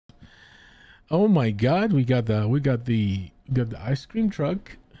Oh my God, we got the ice cream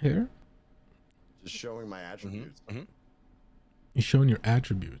truck here. Just showing my attributes. You're showing your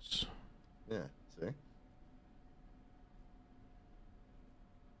attributes. Yeah, see?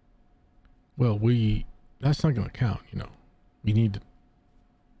 Well, that's not gonna count, you know. We need.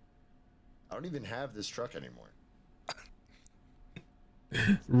 I don't even have this truck anymore.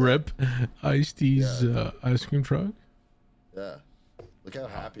 Rip IcedT's ice cream truck. Yeah. Look how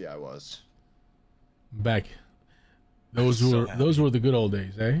happy I was. Back. Those were the good old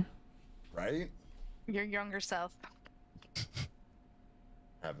days, eh? Right? Your younger self.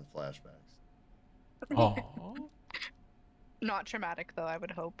 Having flashbacks. Oh. Not traumatic though, I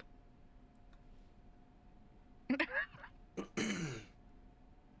would hope. Do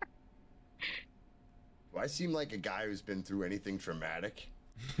I seem like a guy who's been through anything traumatic?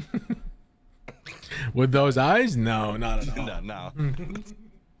 With those eyes? No, not at all. No.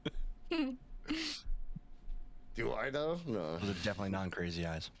 Do I though? No. Those are definitely non-crazy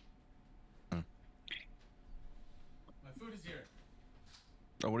eyes. My food is here.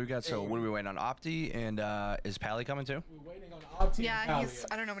 Oh, what do we got? So, what are we waiting on? Opti and is Pally coming too? We're waiting on Opti. Yeah,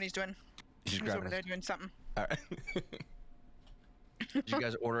 I don't know what he's doing. He's over there doing something. All right. Did you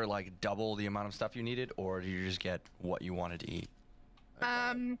guys order like double the amount of stuff you needed, or did you just get what you wanted to eat? What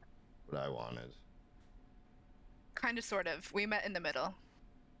I wanted. Kind of, sort of. We met in the middle.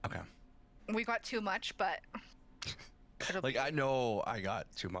 Okay. We got too much, but. Like I know I got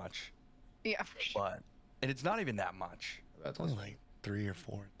too much. Yeah. And it's not even that much. That's only like 3 or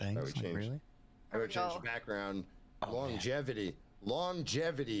 4 things. Like, really? I would change the background. Oh, longevity. Man.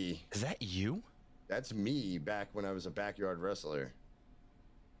 Longevity. Is that you? That's me back when I was a backyard wrestler.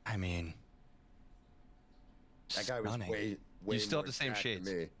 I mean, that guy was way you still have the same shades.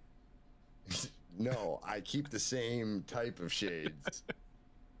 Me. No, I keep the same type of shades.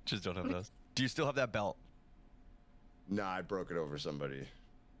 Just don't have those. Do you still have that belt? Nah, I broke it over somebody.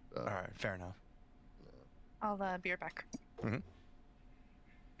 All right, fair enough. I'll be right back.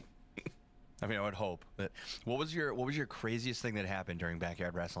 I mean, I would hope that. What was your craziest thing that happened during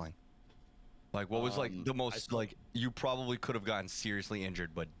backyard wrestling? Like, what was like the most like you probably could have gotten seriously injured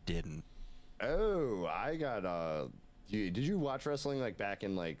but didn't? Oh, I got did you watch wrestling like back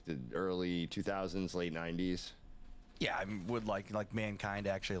in like the early 2000s, late 90s? Yeah, I mean, would like Mankind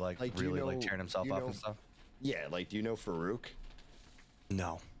actually like really like tearing himself up and stuff? Yeah, like do you know Farouk?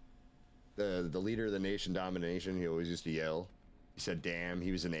 No. The leader of the Nation Domination, he always used to yell. He said, "Damn!"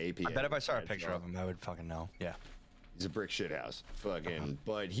 He was in AP. I bet if I saw a picture of him, I would fucking know. Yeah. He's a brick shithouse. Fucking.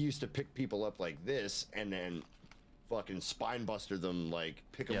 But he used to pick people up like this and then fucking spine buster them, like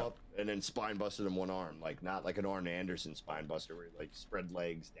pick them up and then spine buster them one arm, like not like an Arn Anderson spine buster where he like spread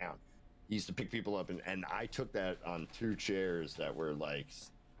legs down. He used to pick people up and I took that on 2 chairs that were like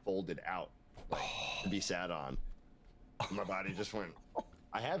folded out, like to be sat on. My body just went.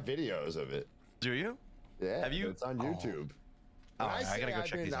 I have videos of it. Do you? Yeah. Have you? It's on YouTube. I gotta go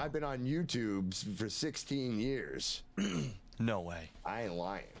check these out. I've been on YouTube for 16 years. No way. I ain't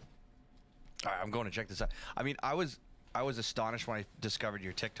lying. All right, I'm going to check this out. I mean, I was astonished when I discovered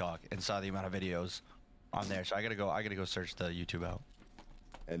your TikTok and saw the amount of videos on there. So I gotta go search the YouTube out.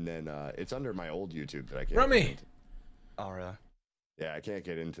 And then it's under my old YouTube that I can't. Rummy. Oh really? Yeah, I can't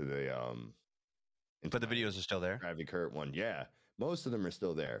get into the But the videos are still there. TheBigColbowski one, yeah. Most of them are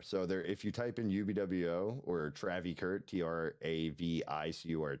still there. So there, if you type in UBWO or TheBigColbowski,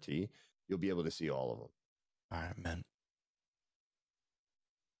 TRAVICURT, you'll be able to see all of them. All right, man.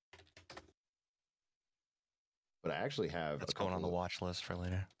 But I actually have. That's going on the watch list for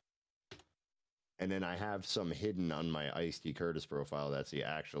later. And then I have some hidden on my IcedTCurtis profile. That's the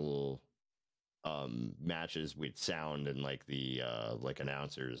actual matches with sound and like the like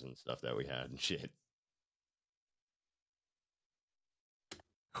announcers and stuff that we had and shit.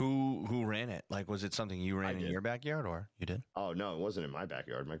 Who ran it? Like, was it something you ran in your backyard, or you did? Oh no, it wasn't in my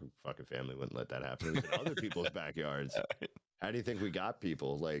backyard. My fucking family wouldn't let that happen. It was in other people's backyards. How do you think we got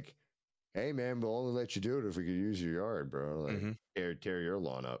people? Like, hey man, we'll only let you do it if we could use your yard, bro. Like, tear your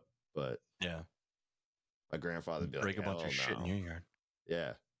lawn up. But yeah, my grandfather would be break like, a bunch of shit in your yard.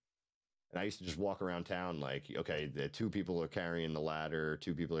 Yeah. And I used to just walk around town like, okay, the 2 people are carrying the ladder,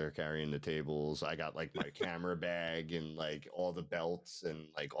 2 people are carrying the tables. I got like my camera bag and like all the belts and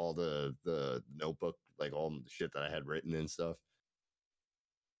like all the notebook, like all the shit that I had written and stuff.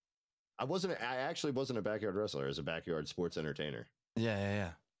 I actually wasn't a backyard wrestler. I was a backyard sports entertainer.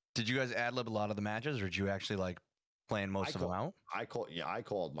 Yeah. Did you guys ad-lib a lot of the matches, or did you actually like plan most of them out? I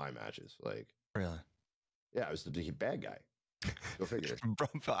called my matches. Like, really? Yeah, I was the bad guy. Go figure. Bro,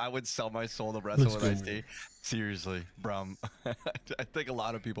 I would sell my soul to wrestle Let's with go. Ice-T. Seriously, bro. I think a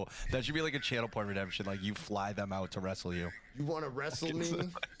lot of people. That should be like a channel point redemption. Like you fly them out to wrestle you. You want to wrestle me?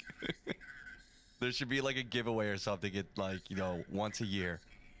 There should be like a giveaway or something. It like once a year.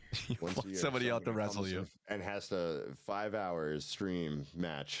 You Once fly a year, somebody out to wrestle comes you. and has to 5 hours stream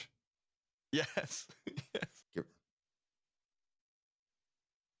match. Yes. Yes. Give-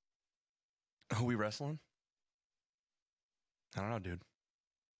 Who we wrestling? I don't know, dude.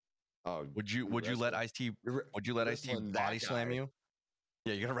 Oh, Would you let Ice-T would you let Ice-T wrestling that body slam guy. you?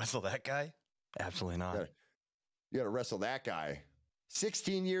 Yeah, you gonna wrestle that guy? Absolutely not. You gotta wrestle that guy.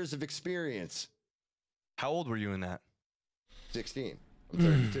 16 years of experience. How old were you in that? 16. I'm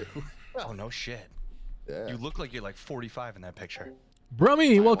 32. Oh no shit. Yeah. You look like you're like 45 in that picture.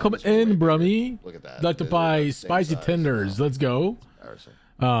 Brummy, welcome almost went in, way bigger. Brummy. Look at that. Like to They're buy about the same spicy size. tenders. Wow. Let's go. Embarrassing.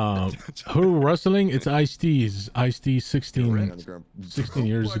 Who wrestling? It's Ice-T's. Ice-T Right 16 on the ground. 16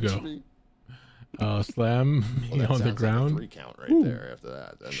 years Punch ago. me. Slam Well, me that on the sounds ground. Like a 3 count right Ooh. there after that.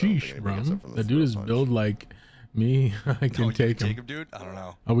 I don't think Sheesh, anybody bro. gets up from The dude throat is punch. built like me. I can You take him. take him, dude? I don't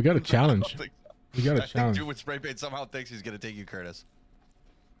know. Oh, we got a challenge. We got a I think challenge. dude with spray paint somehow thinks he's gonna take you, Curtis.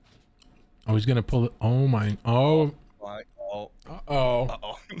 Oh, he's gonna pull it. Oh my. Oh. Oh. Uh-oh.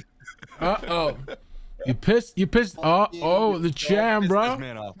 Uh-oh. Uh-oh. You pissed. Oh, the champ, bro.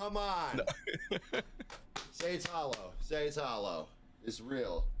 Man off. Come on. Say it's hollow. Say it's hollow. It's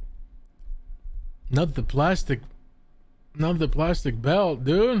real. Not the plastic belt,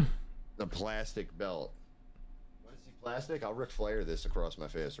 dude. The plastic belt. What is he, plastic? I'll Ric Flair this across my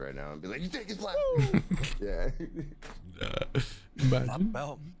face right now and be like, you think it's plastic? Yeah. Imagine.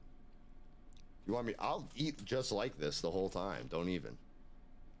 Belt. You want me? I'll eat just like this the whole time. Don't even.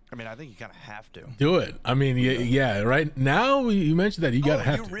 I mean, I think you kind of have to. Do it. I mean, yeah. Right now, you mentioned that you gotta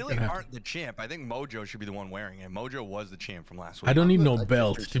have you to. really gotta have aren't to. the champ. I think Mojo should be the one wearing it. Mojo was the champ from last week. I don't need I'm no the-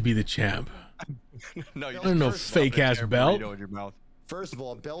 belt to be the champ. No, you I don't know, just stuff fake a ass damn belt. burrito in your mouth. First of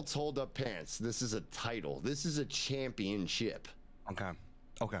all, belts hold up pants. This is a title. This is a championship. Okay.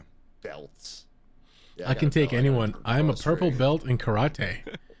 Okay. Belts. Yeah, I got can a take belt. I got anyone. I am a cross purple ring. belt in karate.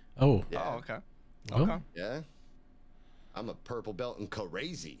 Oh, Yeah. Oh, okay. well, Okay. Yeah. I'm a purple belt in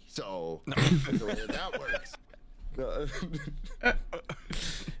crazy. So that's the way that works. No.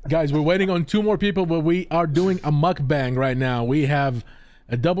 guys, we're waiting on 2 more people, but we are doing a mukbang right now. We have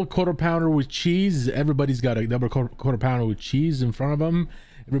a double quarter pounder with cheese. Everybody's got a double quarter pounder with cheese in front of them.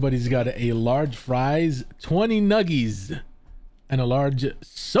 Everybody's got a large fries, 20 nuggies, and a large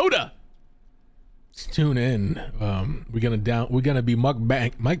soda. Let's tune in. We're gonna be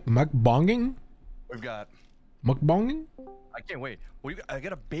mukbanging. We've got. Mukbanging? I can't wait. I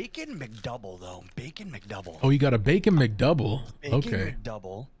got a bacon McDouble though. Bacon McDouble. Oh, you got a bacon McDouble. Bacon Okay.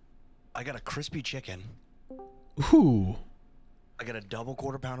 McDouble. I got a crispy chicken. Ooh. I got a double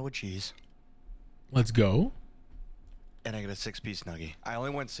quarter pounder with cheese, Let's go. and I got a 6-piece nugget. I only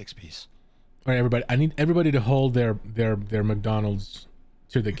went 6-piece. All right, everybody. I need everybody to hold their McDonald's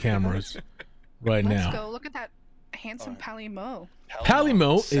to the cameras right Let's now. go. Look at that handsome PaliMo.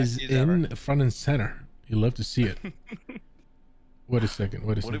 PaliMo is Sexiest ever. in front and center. You love to see it. Wait a second.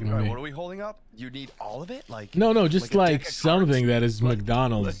 What let are me- we holding up? You need all of it? Like No, just a like deck of something cards? that is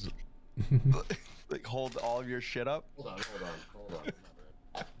McDonald's. Like hold all of your shit up? Hold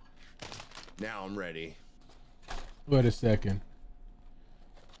on. Now I'm ready. Wait a second.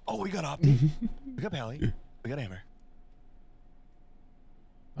 Oh, we got Opti. We got Pally. We got Amber.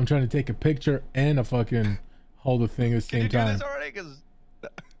 I'm trying to take a picture and a fucking hold the thing at the Can same you do time. this already? Because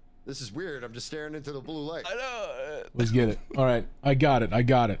This is weird. I'm just staring into the blue light. I know. Let's get it. All right, I got it.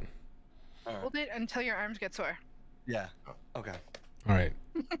 Hold it until your arms get sore. Yeah. Okay. All right,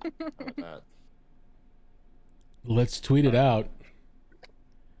 How about that? let's tweet it out.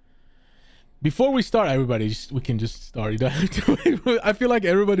 Before we start, everybody, we can just start. You don't have to. I feel like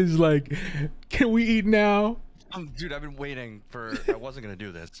everybody's like, "Can we eat now?" Dude, I've been waiting for. I wasn't gonna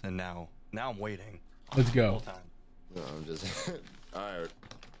do this, and now I'm waiting. Let's The go. whole time. No, I'm just. All right.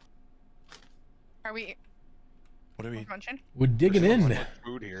 Are we What do we? munching? We're digging in.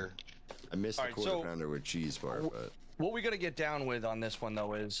 Food here. I missed the Alright, quarter so- pounder with cheese part, but What we gotta get down with on this one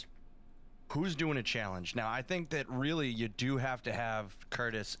though is who's doing a challenge. Now I think that really you do have to have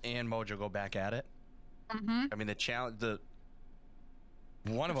Curtis and Mojo go back at it. Mm-hmm. I mean the challenge,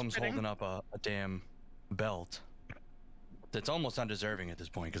 one of them's Fitting. holding up a damn belt. That's almost undeserving at this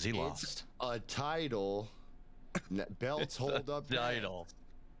point because he lost. a title. Belts hold up. Title.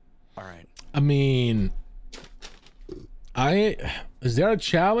 All right. I mean, is there a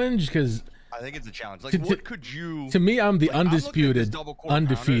challenge? Because I think it's a challenge. Like, To- what could you? to me, I'm the Like, I'm looking at this undisputed, double quarter pounder,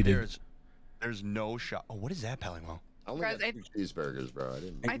 undefeated. There's no shot. Oh, what is that, PaliMo? only Guys, got 2 cheeseburgers, bro. I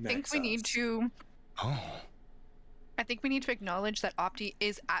didn't. I think we need to. Oh. I think we need to acknowledge that Opti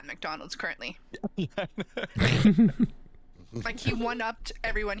is at McDonald's currently. Like he one-upped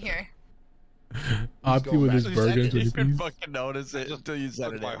everyone here. Opti with his back. burger and You 20 didn't piece. fucking notice it until you said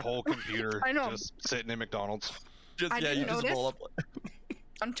Took it. my whole computer I know. just sitting in McDonald's. Just, I yeah, didn't you just notice. roll up.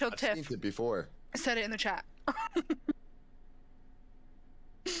 Until I've seen Tiff it before. said it in the chat.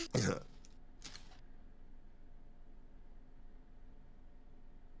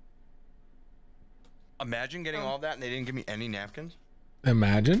 Imagine getting all that and they didn't give me any napkins.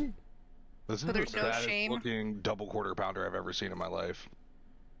 Imagine. This is So there's the no saddest shame? looking double quarter pounder I've ever seen in my life.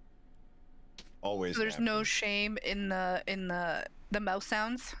 Always. So there's no napkins. shame in the mouth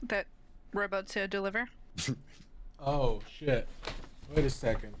sounds that we're about to deliver. Oh shit. Wait a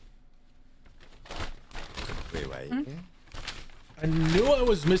second. Wait, wait. I knew I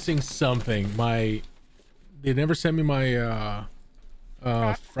was missing something. They never sent me my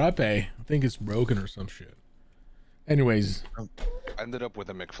frappe. I think it's broken or some shit. Anyways, I ended up with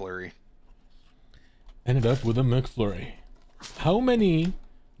a McFlurry. ended up with a McFlurry. How many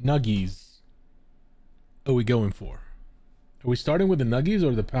nuggies are we going for? Are we starting with the nuggies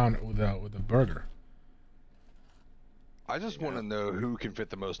or the pound with the burger? I just want to know who can fit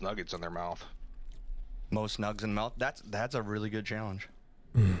the most nuggets in their mouth. Most nugs in mouth. That's a really good challenge.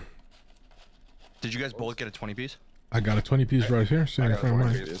 Did you guys both get a 20 piece? I got a 20 piece right here sitting in got a front of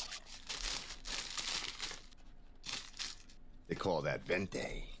 20 mine. piece. They call that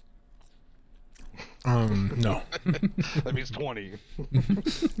vente. No. That means 20.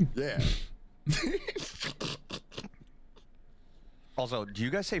 Yeah. Also, do you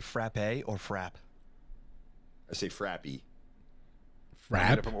guys say frappe or frap? I say frappy.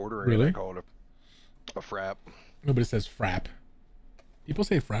 Frap? If I'm ordering Really? it, I call it a frap. Nobody says frap. People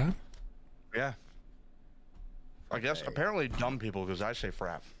say frap? Yeah. I guess Frappe. apparently dumb people because I say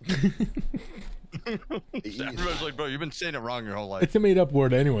frap. Everybody's like, bro, you've been saying it wrong your whole life. It's a made up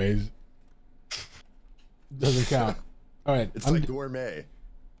word anyways. Doesn't count. All right. It's like gourmet.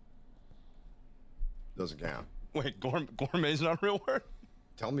 Doesn't count. Wait, gourmet's not a real word?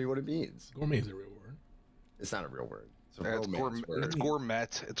 Tell me what it means. gourmet is a real word. It's not a real word. It's a It's romance word. It's gourmet.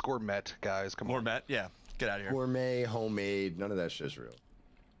 It's gourmet, guys. Come on. Gourmet? Yeah. Get out of here. Gourmet, homemade, none of that shit's real.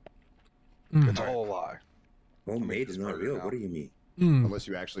 It's all a lie. Homemade is not real. What do you mean? Unless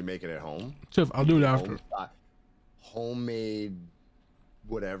you actually make it at home. Tiff, I'll do it after. Homemade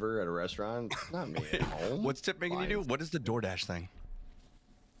whatever at a restaurant. It's not made at home. What's Tip making you do? What is the DoorDash thing?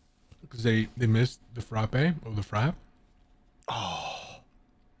 Because they missed the frappe or the frap. Oh.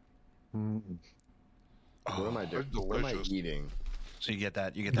 What am I doing? That's What am I delicious. eating? So you get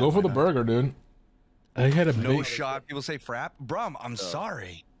that. You get that. Go for the lineup. burger, dude. I had a No big... shot. People say frap. Brum, I'm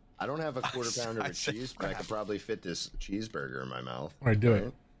sorry. I don't have a quarter pounder I with said cheese, but I crap. could probably fit this cheeseburger in my mouth. All right, do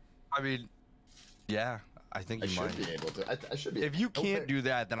it. I mean, yeah, I think I you should might. be able to. I should be. If you No can't pic- do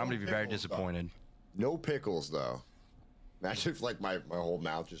that, then I'm no gonna be very pickles, though. disappointed. No pickles though. Imagine if like my whole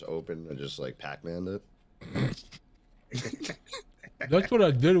mouth just opened and just like Pac-Man it. That's what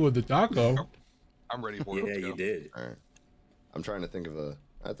I did with the taco. I'm ready for it. Yeah, Let's you go. did. All right. I'm trying to think of a.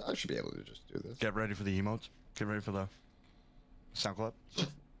 I should be able to just do this. Get ready for the emotes. Get ready for the sound clip.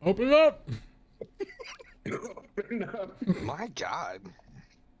 Open it up. My God,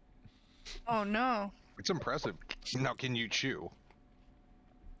 Oh no. it's impressive. Now, can you chew?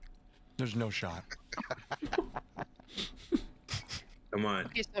 There's no shot. Come on.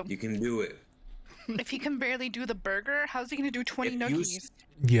 Okay, so You can do it. if he can barely do the burger, how's he gonna do 20 If you nuggies?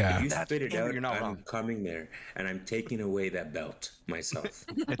 Yeah. If you That's- spit it yeah, out, you're not I'm wrong. coming there and I'm taking away that belt myself.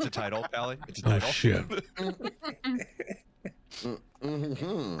 It's a title, Pally. It's a Oh title. shit.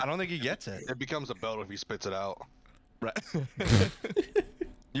 I don't think he gets it. It becomes a belt if he spits it out. Right.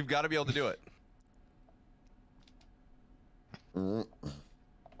 You've got to be able to do it.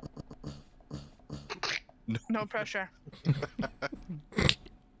 No pressure.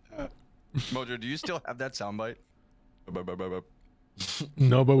 Mojo, do you still have that soundbite?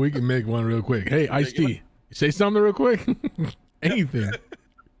 No, but we can make one real quick. Hey, Ice-T, say something real quick. Anything.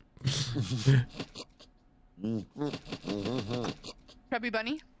 Chubby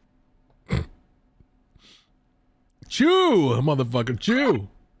bunny. Chew, motherfucker, chew.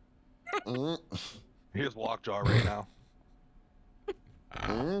 He has lockjaw right now.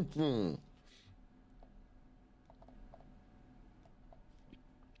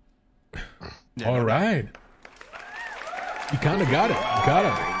 Yeah, All no doubt. right. You kind of got it. You got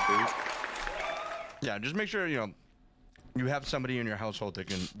it. Yeah, just make sure, you have somebody in your household that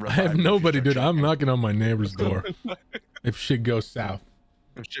can I have revive you nobody, if you dude. start I'm choking. knocking on my neighbor's door if shit goes south.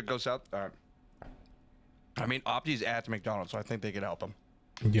 If shit goes south, all right. I mean, Opty's at McDonald's, so I think they could help him.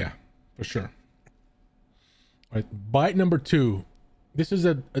 Yeah, for sure. All right, bite number 2. This is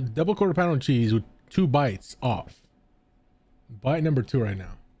a double quarter pounder of cheese with 2 bites off. Bite number 2 right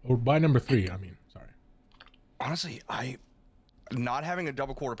now, or bite number 3. I mean, sorry. Honestly, not having a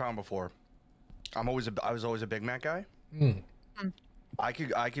double quarter pound before. I was always a Big Mac guy. I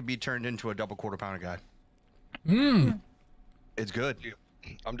could be turned into a double quarter pounder guy. It's good.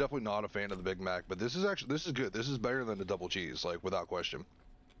 I'm definitely not a fan of the Big Mac, but this is good. This is better than the double cheese, like without question.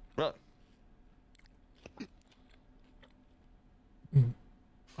 Really?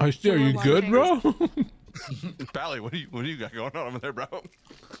 Are you good, bro? Pally, what do you got going on over there, bro?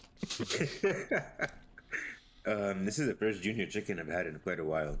 This is the first junior chicken I've had in quite a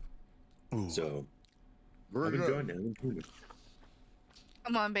while. Ooh. So Very I've good. enjoyed it.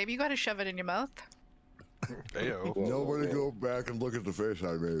 Come on, baby. You gotta shove it in your mouth. Ayo. Nobody go back and look at the face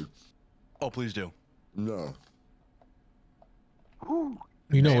I made. Oh, please do. No.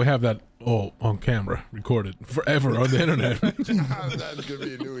 You know, we have that all on camera, recorded forever on the internet. That's gonna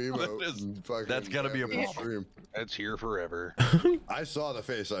be a new emote. That's gotta be a problem. stream. It's here forever. I saw the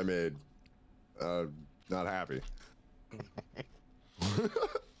face I made. Not happy.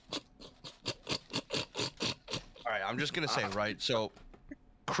 All right, I'm just gonna say, right? So,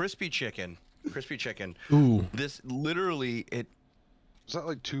 crispy chicken. Ooh, This literally Is that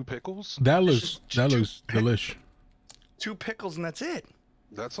like 2 pickles? that looks delish. 2 pickles and that's it.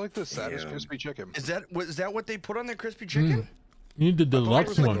 That's like the saddest Yeah. crispy chicken. Is that what they put on their crispy chicken? You need the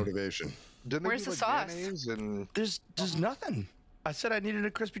deluxe one. Motivation. Didn't Where's they do, the like, sauce? mayonnaise and There's nothing. I said I needed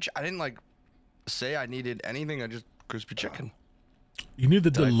a crispy chicken. I didn't like say I needed anything. I just crispy chicken. You need the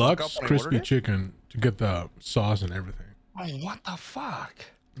Did I fuck deluxe up when I crispy ordered it? chicken to get the sauce and everything. Oh, what the fuck?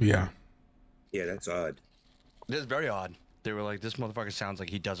 Yeah. Yeah, that's odd. It is very odd. They were like, this motherfucker sounds like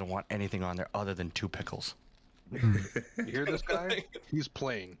he doesn't want anything on there other than 2 pickles. you hear this guy? He's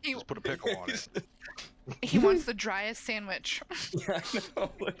playing. Just put a pickle on it. He wants the driest sandwich. Yeah, I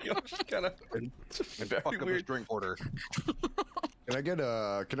know. Like, it was kind of And very fuck up his weird. drink order. Can I get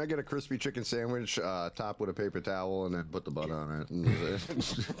a crispy chicken sandwich, topped with a paper towel, and then put the bun on it?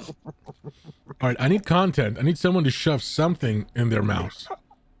 All right, I need content. I need someone to shove something in their mouth.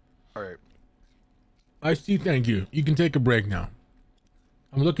 All right. I see. Thank you. You can take a break now.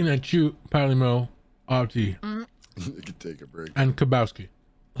 I'm looking at you, PaliMo, Opty, You can take a break. and Kabowski.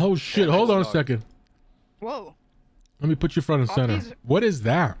 Oh shit! Yeah, Hold on a dog. second. Whoa. Let me put you front and center. Opty's- What is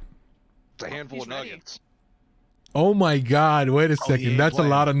that? It's a handful He's of ready. nuggets. Oh my god! Wait a Oh, second. yeah, That's a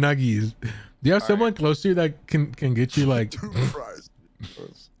playing. lot of nuggies. Do you have someone close to you that can get you like 2 fries.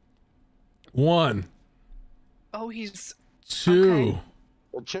 1, Oh, he's 2, Okay.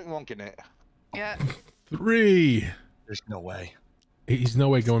 A chipmunk in it. yeah. 3? There's no way. He's no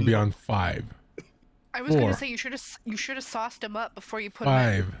way going beyond 5. I was gonna 4. say you should have sauced him up before you put him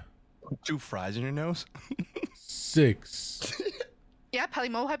in. 5, 2 fries in your nose? 6, Yeah,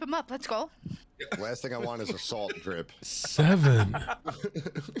 PaliMo, hype him up. Let's go. Last thing I want is a salt drip. 7,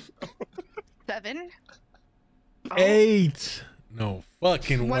 7. Oh, 8. No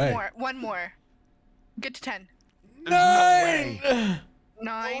fucking One way. more. One more. Get to 10. 9.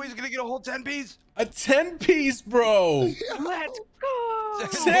 9. Oh, he's gonna get a whole 10 piece? A 10 piece, bro. Let's go.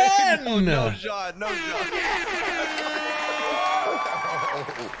 10. No shot, no shot.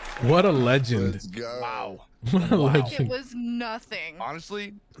 What a legend. Let's go. Wow. What a It legend. was nothing.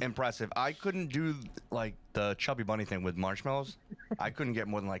 Honestly, impressive. I couldn't do like the chubby bunny thing with marshmallows. I couldn't get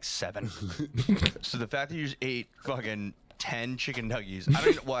more than like 7. So the fact that you just ate fucking 10 chicken nuggies. I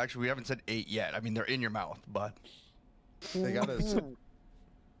don't even, well, actually, we haven't said 8 yet. I mean, they're in your mouth, but They gotta.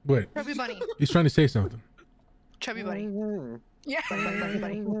 Wait, Chubby bunny. he's trying to say something. Chubby bunny. Yeah.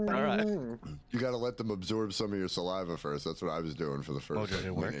 Bunny. all right. You gotta let them absorb some of your saliva first. That's what I was doing for the first Mojo, did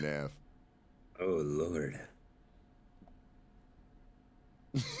it work? minute and a half. Oh Lord.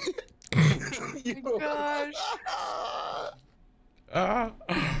 Gosh. Oh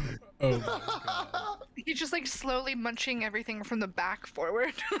my god. He's just like slowly munching everything from the back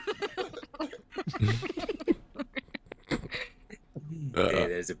forward. Hey,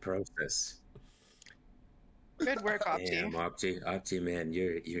 there's a process. Good work, Damn, Opty. Opty, man,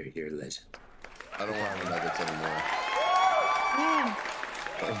 you're a legend. I don't want the nuggets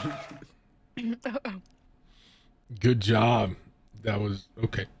anymore. Good job. That was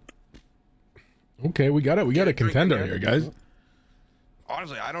okay. Okay, we got it. We got a contender here, guys.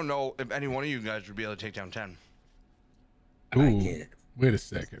 Honestly, I don't know if any one of you guys would be able to take down 10. I Ooh, can't. wait a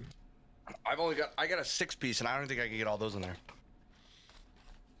second. I got a 6 piece, and I don't think I can get all those in there.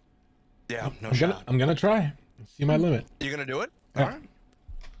 Yeah, no I'm shot. gonna try. See my limit. You gonna do it? Yeah. All right.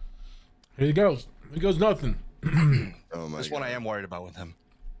 Here he goes. He goes nothing. Oh my This god. one I am worried about with him.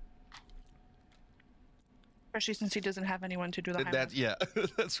 Especially since he doesn't have anyone to do the high That's yeah.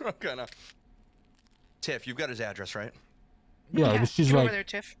 That's what I'm kind of. Tiff, you've got his address, right? Yeah, but she's get over like there,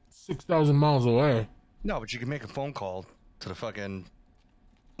 Tiff. 6,000 miles away. No, but you can make a phone call to the fucking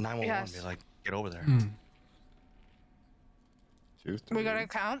 911 Yes. and be like, get over there. 2, 3. We gotta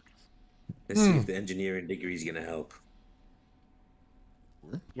count. Let's see if the engineering degree is gonna help.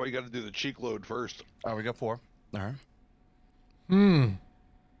 Well, you got to do the cheek load first. Oh, we got 4. All right. Hmm.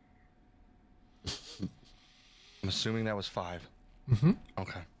 I'm assuming that was 5. Mm-hmm.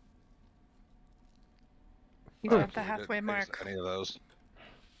 Okay. He's at the Didn't halfway taste mark. Any of those?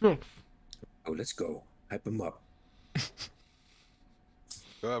 6. Oh, let's go. Hype him up.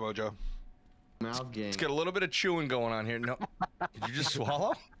 Go ahead, Mojo. Mouth gang. Let's get a little bit of chewing going on here. No. Did you just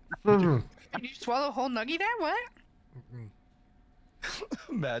swallow? 7. Did you swallow a whole nuggie there? What?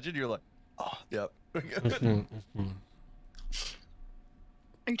 Imagine you're like, oh, yep. Are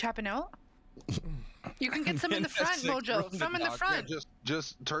you tapping out? You can get some in the front, Sick Mojo. from Some the in the doctor. front.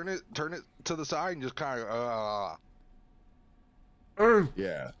 Just turn it to the side and just kind of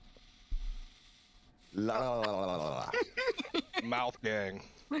Yeah. La la la la la la. mouth gang.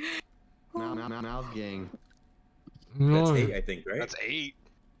 Mouth gang. That's 8, 9. I think, right? That's 8.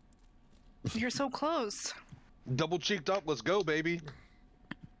 You're so close. Double cheeked up. Let's go, baby.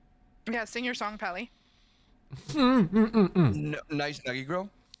 Yeah, sing your song, Pally. Nice nugget grill.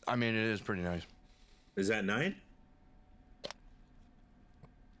 I mean, it is pretty nice. Is that 9?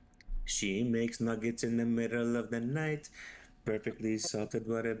 She makes nuggets in the middle of the night. Perfectly salted,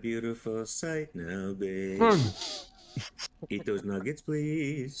 what a beautiful sight. Now, babe, eat those nuggets,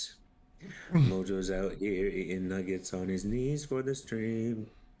 please. Mojo's out here eating nuggets on his knees for the stream.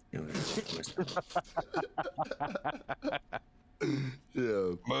 No, that's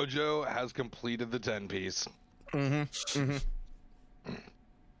Yeah. Mojo has completed the 10-piece. Mm-hmm.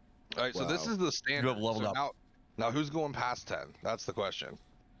 All right, so this Wow. is the standard. You have leveled So up. Now, who's going past 10? That's the question.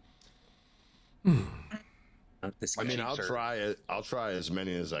 not this I guy. mean, I'll try it. I'll try as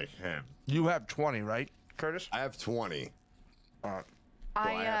many as I can. You have 20, right, Curtis? I have 20. So I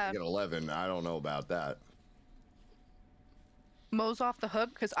I have to get 11. I don't know about that. Mo's off the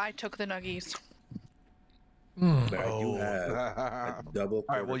hook because I took the nuggies. But I do Oh. have a double.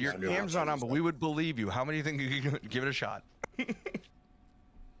 All right, well, your quarter cam's not pounder on, but we would believe you. How many think you can give it a shot?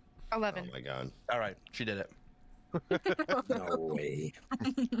 11. Oh my god. All right, she did it. No way.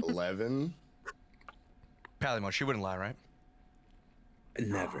 11? PaliMo, she wouldn't lie, right?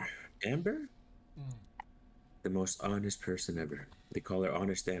 Never. Amber? The most honest person ever. They call her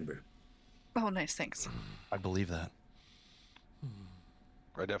Honest Amber. Oh, nice. Thanks. I believe that.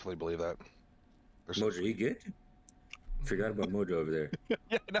 I definitely believe that. There's Mojo, you good? Forgot about Mojo over there.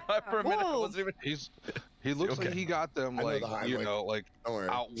 Yeah, no, for a minute, I Whoa. wasn't even. he looks like Okay. he got them I know like the Heimlich. you know like Don't worry.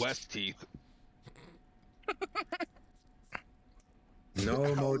 out west teeth. No,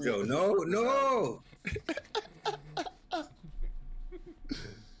 Mojo. No, no!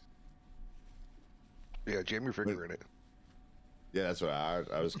 Yeah, jam your finger in it. Yeah, that's what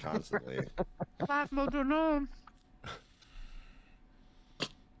I was constantly. Laugh, Mojo, no.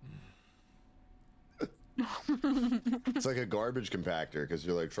 It's like a garbage compactor because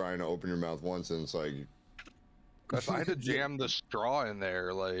you're like trying to open your mouth once and it's like. If I had to jam the straw in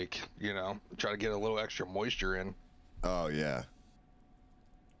there, like you know, try to get a little extra moisture in. Oh yeah.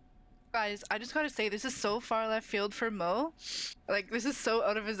 Guys, I just gotta say, this is so far left field for Mo. Like, this is so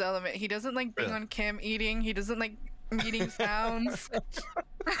out of his element. He doesn't like being Yeah. on cam eating. He doesn't like eating sounds.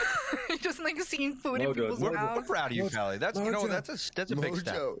 He doesn't like seeing food in Mojo, people's Mojo. We're mouths. proud of you, Pally. That's you know Mojo. that's a big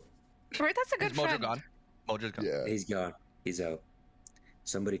step. Mojo. Right, that's a good Is Mojo friend. gone? Mojo's gone. Yeah. He's gone. He's out.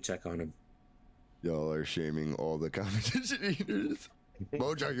 Somebody check on him. Y'all are shaming all the competition eaters.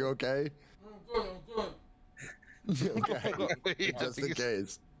 Mojo, you okay? Okay. Yeah, Just in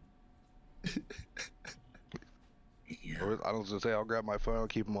case. Yeah. I was gonna say I'll grab my phone, I'll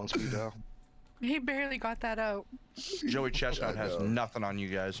keep him on speed dial. He barely got that out. Joey Chestnut has know. nothing on you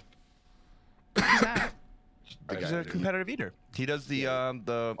guys. Who's that? The He's guy a who- competitive eater. He does the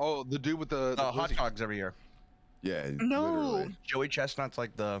Oh, the dude with the hot glizzy. dogs every year. Yeah. No. literally. Joey Chestnut's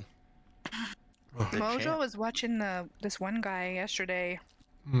like the Mojo champ. was watching this one guy yesterday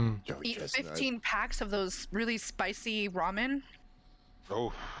Joey eat Chestnut. 15 packs of those really spicy ramen.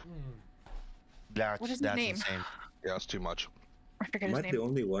 Oh, That's What is his name? insane. yeah, it's too much. I forget Am his I the name.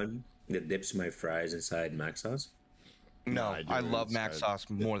 only one that dips my fries inside mac sauce? No, I I do love mac inside sauce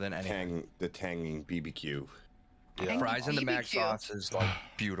more than anything. The tanging BBQ. Yeah. Fries in the mac BBQ. sauce is like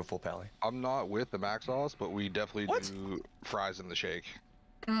beautiful, Pally. I'm not with the mac sauce, but we definitely What? do fries in the shake.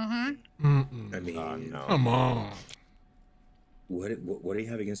 Mm-hmm. I mean, no. Come on. what do you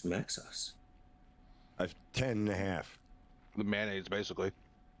have against mac sauce? I've 10.5. The mayonnaise, basically.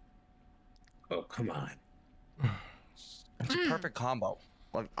 Oh, come on. It's a perfect combo.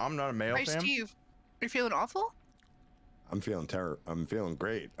 Like, I'm not a mayo Hi, fan. Steve. You're feeling awful? I'm feeling I'm feeling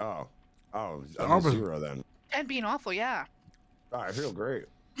great. Oh, I'm a Arbor. 0 then. And being awful, yeah. Oh, I feel great.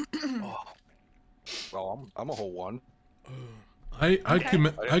 Well, I'm a whole one. I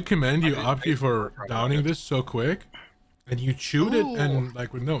commend you, Opti, for downing this so quick, and you chewed it and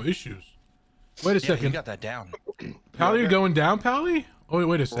like with no issues. Wait a Yeah, you second, got that down. Pally, you're going down, Pally? Oh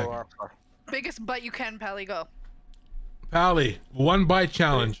wait a second, Biggest bite you can, Pally, go. Pally, 1 bite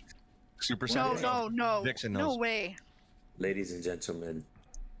challenge. Super No, Saiyan. no, no. Vixen No knows. way. Ladies and gentlemen,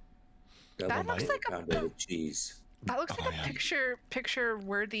 That double looks like a pounder with cheese. that looks like yeah. a picture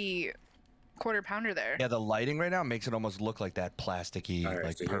worthy quarter pounder there. Yeah, the lighting right now makes it almost look like that plasticky, All right,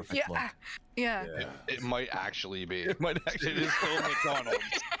 like so here's- perfect look. Yeah. It might actually be. It might actually. It is still McDonald's.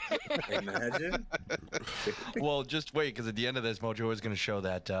 Imagine. Well, just wait, because at the end of this, Mojo is going to show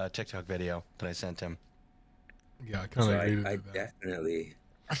that TikTok video that I sent him. Yeah, I kind So of agree I to that. definitely.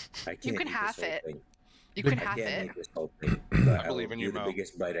 I can't You can eat this half whole it. thing. You can I I have can't it. make this whole thing. But I believe will in do you, the Mo.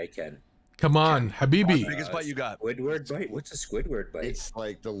 biggest bite I can. Come on, Habibi. Biggest bite you got. Squidward bite? What's a Squidward bite? It's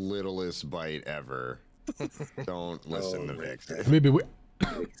like the littlest bite ever. Don't listen to my Vix. God. Habibi,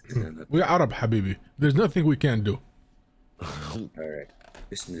 we're out of Habibi. There's nothing we can do. All right.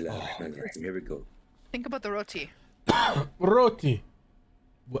 Bismillah ar-Rahman ar-Rahim. Here we go. Think about the roti. Roti.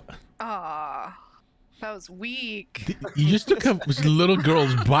 What? Ah, that was weak. You just took a little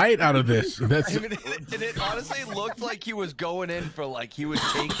girl's bite out of this. That's And it honestly looked like he was going in for like he was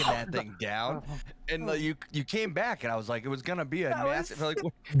taking that thing down, and like, you came back, and I was like, it was gonna be a That massive. was-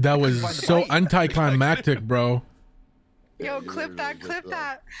 Like, that was so anticlimactic, bro. Yo, you clip that, literally clip just,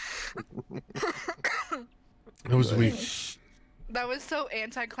 that. That was weak. That was so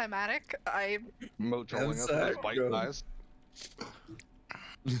anticlimactic. Mo trolling us sorry, with his bite bro. size.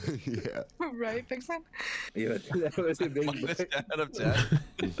 Yeah. Right, Vixen? Yeah, that was a big this bite. 10 out of 10.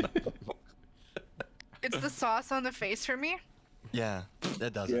 It's the sauce on the face for me. Yeah,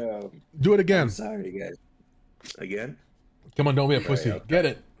 that does it. Yeah. Do it I'm again. sorry, guys. Again? Come on, don't be a pussy. okay. Get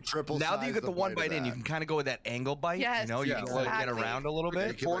it. Triple Now that you size get the one of bite in, you that. can kind of go with that angle bite. Yes, You know, you yeah, can kind of get exactly. around a little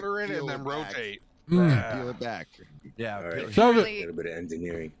bit. can, like, Corner in peel and then it back. rotate. Mm. Peel it back. Yeah, All right. Shove it. A little bit of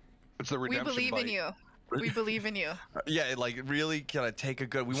engineering. It's the We redemption believe bite. in you. We believe in you. yeah, it, like really kind of take a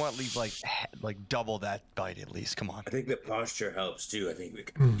good. We want at least like double that bite at least. Come on. I think the posture helps too. I think we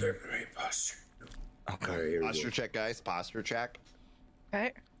can do the right posture. Okay. All right, here we Posture go. check, guys. Posture check.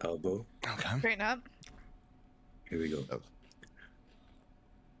 Okay, Elbow. Okay. straighten up. Here we go.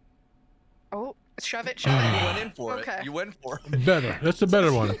 Oh, shove it, shove You it. went in for Okay. it. You went for it. Better. That's a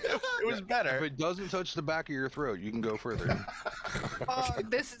better one. It was If better. it doesn't touch the back of your throat, you can go further. Oh,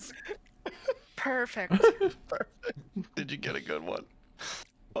 this is perfect. Did you get a good one?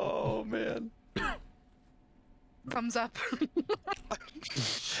 Oh man. Thumbs up.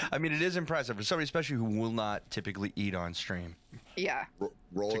 I mean, it is impressive for somebody, especially who will not typically eat on stream. Yeah,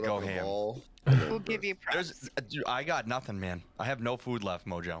 Roll To it go up in a ham. ball. we'll give you props. Dude, I got nothing, man. I have no food left,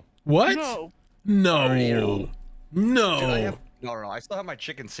 Mojo. What? No. No. Dude, I have No. no. I still have my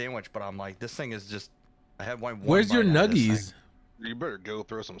chicken sandwich, but I'm like, this thing is just. I had one. Where's your bite out of this nuggies? thing. You better go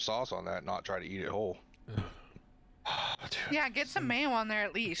throw some sauce on that, not try to eat it whole. Oh, dude. Yeah, get some mayo on there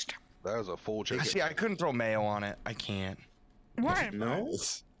at least. That is a full chicken. See, I couldn't throw mayo on it. I can't. Why? No?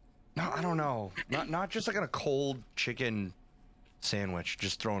 No, I don't know. Not just like on a cold chicken sandwich,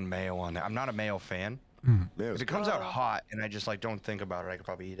 just throwing mayo on there. I'm not a mayo fan. If it comes out hot and I just like don't think about it, I could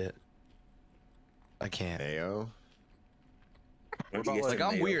probably eat it. I can't. Mayo. Why don't you get Like some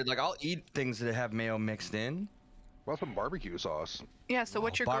I'm mayo? weird. Like I'll eat things that have mayo mixed in. What about some barbecue sauce? Yeah, so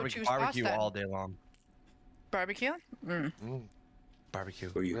what's your barbecue, go-to sauce barbecue then? all day long. Barbecue? Mm. Barbecue.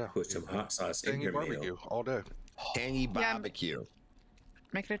 Or you Yeah. put some hot sauce in Tangy your barbecue mayo. all day. Tangy Yeah. barbecue.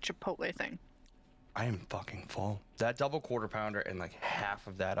 Make it a Chipotle thing. I am fucking full. That double quarter pounder and like half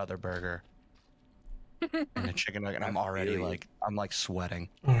of that other burger. And the chicken nugget, and I'm already Really? like, I'm like sweating.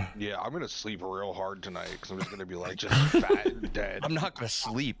 Yeah, I'm gonna sleep real hard tonight because I'm just gonna be like just fat and dead. I'm not gonna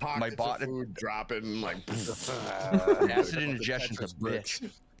sleep. My Pockets of body, food dropping like. acid indigestion's a bitch.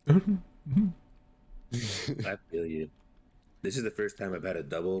 I feel you. This is the first time I've had a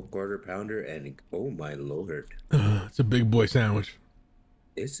double quarter pounder, and oh my lord, It's a big boy sandwich.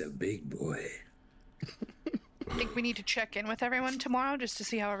 it's a big boy. I think we need to check in with everyone tomorrow just to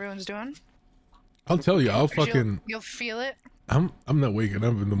see how everyone's doing. I'll tell you, I'll 'Cause fucking. You'll feel it. I'm not waking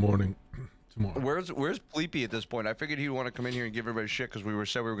up in the morning more. Where's Bleepy at this point? I figured he'd want to come in here and give everybody shit because we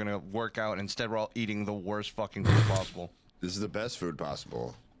said we were gonna work out. And instead, we're all eating the worst fucking food possible. This is the best food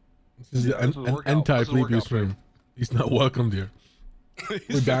possible. This is an anti-Bleepy stream. He's not welcomed here.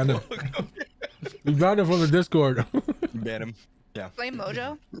 We banned him. We banned him from the Discord. Ban him. Yeah. Blame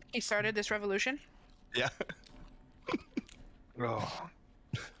Mojo. He started this revolution. Yeah. Oh.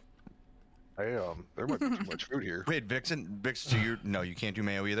 There might be too much food here. Wait, Vixen, so you no, you can't do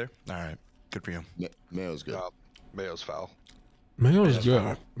mayo either. All right, good for you. Mayo's good. Mayo's foul. Mayo is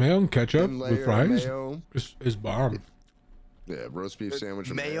good. Mayo and ketchup with fries mayo. is bomb. Yeah, roast beef sandwich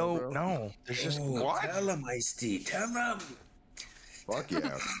with Mayo, bro. no. There's just what? Tell him, Iced Tell him. Fuck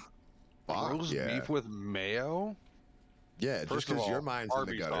yeah. Fuck Roast yeah. beef with mayo? Yeah, just First of because all, your mind's in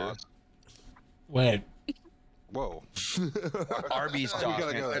the Arby's gutter. sauce. Wait. Whoa. Arby's We sauce.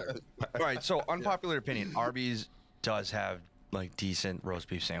 gotta go man. there. All right, so unpopular opinion. Arby's does have like decent roast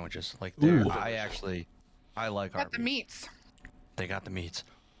beef sandwiches. Like Ooh. I like Got Arby's. the meats. They got the meats.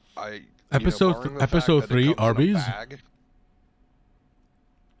 Episode 3 Arby's.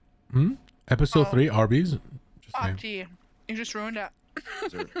 Episode 3 Arby's. Just Oh, saying. gee. You just ruined it.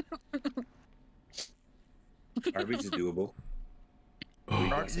 Arby's is doable.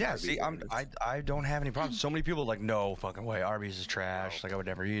 Yeah, see, I don't have any problems. So many people are like, no fucking way, Arby's is trash. Like I would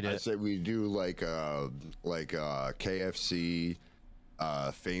never eat I it. say we do like KFC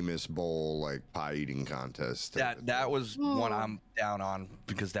famous bowl like pie eating contest. That was one I'm down on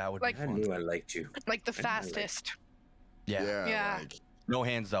because that would Like- be I fun. knew I liked you. Like the I know, like- fastest. Yeah. Yeah. Like, No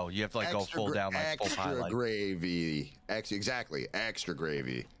hands though. You have to like go extra full down like full pie. extra Like. gravy. Exactly, extra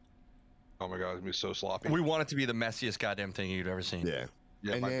gravy. Oh my god, it's gonna be so sloppy. We want it to be the messiest goddamn thing you've ever seen. Yeah.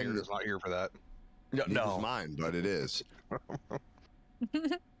 Yeah, and my then- beard is not here for that. No. Neither is mine, but it is.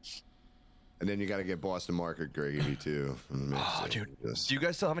 And then you got to get Boston Market gravy too. From the Oh, mix. dude. Just Do you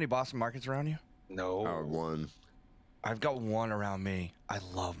guys still have any Boston markets around you? No. one. I've got one around me. I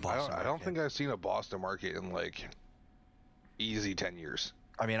love Boston. I don't Market. think I've seen a Boston market in like easy 10 years.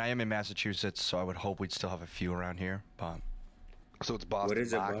 I mean, I am in Massachusetts, so I would hope we'd still have a few around here. But So it's Boston What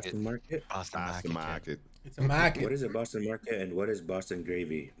is a market. Boston market? Boston Boston Market. Market. It's a market. What is a Boston market and what is Boston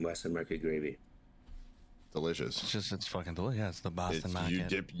gravy? Boston market gravy. Delicious. It's fucking delicious. Yeah, it's the Boston It's,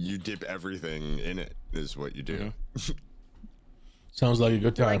 Market. you dip everything in it. Is what you do. Sounds like a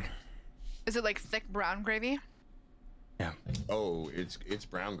good time. Is it like thick brown gravy? Yeah. Oh, it's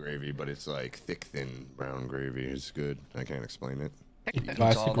brown gravy, but it's like thick, thin brown gravy. It's good. I can't explain it. Thick thin.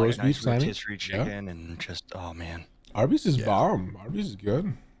 Classic It's all roast like nice beef sandwich. rotisserie chicken and just oh man. Arby's is Yeah. bomb. Arby's is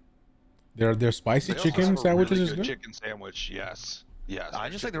good. Their spicy They also chicken have a sandwiches really is good good. chicken sandwich, yes. Yes. I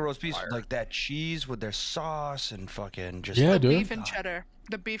their just like the chicken roast is beef, fire. like that cheese with their sauce and fucking just Yeah, The dude. beef and cheddar.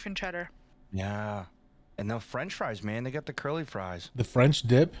 The beef and cheddar. yeah. And the French fries, man, they got the curly fries. The French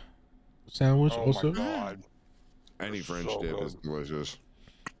dip sandwich Oh also. my god. Any French so dip good. is delicious.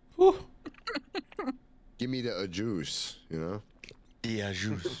 Whew. Give me a juice, you know. Yeah,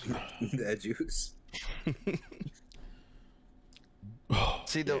 juice. That juice.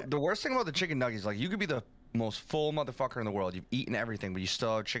 See, the worst thing about the chicken nuggets, like you could be the most full motherfucker in the world. You've eaten everything, but you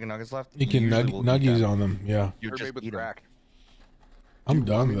still have chicken nuggets left. You can usually will eat nuggies them. on them. Yeah, You They're just made with eat 'em. crack. I'm Want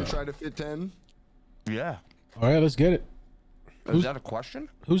done me though. to try to fit 10? Yeah. All right, let's get it. Is that a question?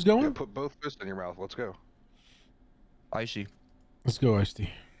 Who's Yeah, going? put both fists in your mouth. Let's go. Icy. Let's go, Iced.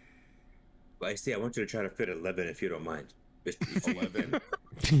 Well, I want you to try to fit 11 if you don't mind. Just 11.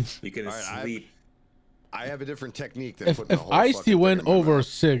 You can All right, sleep. I have a different technique than If putting the whole Iced fucking went thing in my over mouth.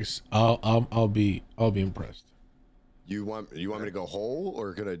 6, I'll be impressed. You want me to go whole,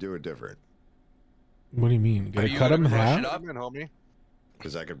 or could I do it different? What do you mean? Are Gonna you cut gonna them in crush half? it up? Come in, homie.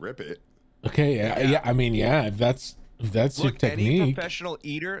 Because I could rip it. Okay, yeah. I mean, yeah. If that's your Look, any technique. professional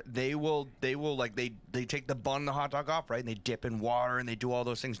eater, they will like they take the bun, the hot dog off, right? And they dip in water and they do all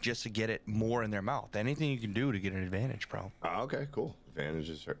those things just to get it more in their mouth. Anything you can do to get an advantage, bro. Oh, okay, cool.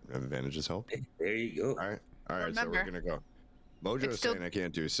 Advantages help. There you go. All right, so we're Remember, gonna go. Mojo's it's still- saying I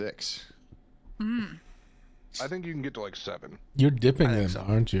can't do 6. I think you can get to like 7. You're dipping I them, think so.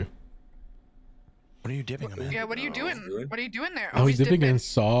 aren't you? What are you dipping them in? Yeah, what are you No. doing? What are you doing there? Oh, he's dipping dipping. in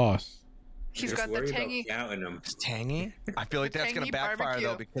sauce. He's Just got the worry tangy. about counting them. It's tangy. I feel like The that's gonna tangy backfire though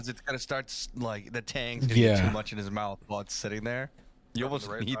barbecue. because it's gonna start like the tang's gonna get Yeah. too much in his mouth while it's sitting there. You almost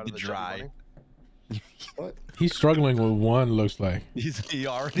right need side the of the chubby dry. bunny. What? He's struggling with one. Looks like. He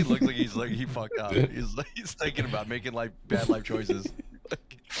already looks like he fucked up. He's thinking about making bad life choices.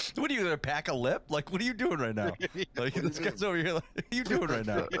 What are you gonna pack a lip? Like, what are you doing right now? Like, this guy's over here. Like, what are you doing right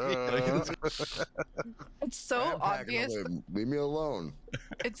now? It's so I am packing a obvious. lid. Leave me alone.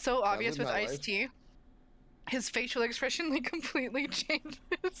 It's so obvious lived with my iced tea. his facial expression like completely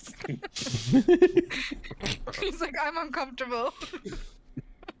changes. He's like, I'm uncomfortable.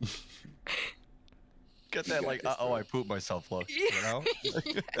 Get that like, uh-oh, I pooped myself look, you know?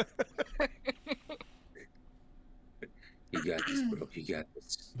 You got this, bro. You got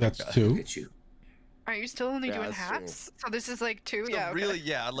this. That's Look two. at you. Are you still only Yeah, doing that's halves? So this is like two, So yeah. Okay. really,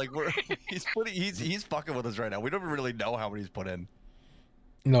 yeah, like we're he's fucking with us right now. We don't really know how many he's put in.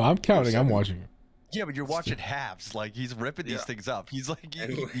 No, I'm counting. I'm watching. Yeah, but you're watching halves. Like he's ripping these things up. He's like,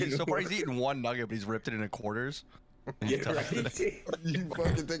 he's so far he's eating one nugget, but he's ripped it into quarters. Yeah, right. You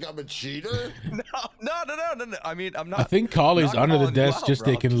fucking think I'm a cheater? No. I mean, I'm not. I think Collie's not under the calling you desk out, just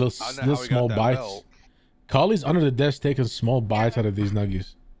bro. taking I little, don't know little how he got small that bites. belt. Collie's under the desk taking small bites out of these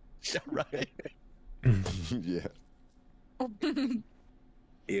nuggies. Yeah, right. Yeah.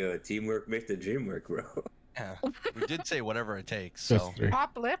 Yo, teamwork makes the dream work, bro. Yeah. We did say whatever it takes. That's So three.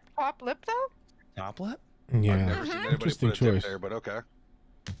 Pop lip though? top lip. I've Yeah, never seen anybody interesting put a tip choice. there, but okay.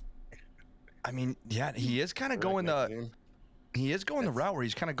 I mean, yeah, he is kind of going the route where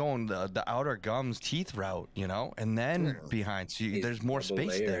he's kind of going the outer gums teeth route, you know, and then behind. So He's there's more double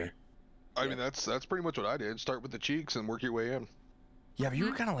space layer. there. I mean, that's pretty much what I did. Start with the cheeks and work your way in. Yeah, but you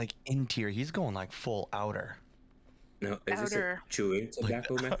were kind of like interior. He's going like full outer. No, is this a Outer. chewing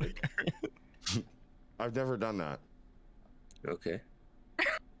tobacco method? I've never done that. Okay.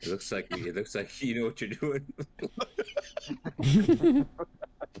 It looks like you know what you're doing.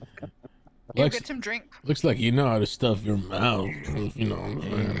 You Lex, get some drink. looks like you know how to stuff your mouth. You know what I'm You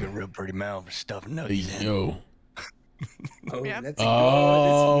got a saying? real pretty mouth for stuffing Hey, nuggies in. yo. Oh, Yeah. let's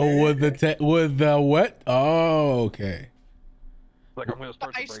Oh, go. with the what? Oh, okay. Like I'm gonna The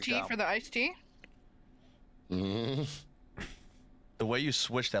start to iced break tea down. for the iced tea. Mm-hmm. The way you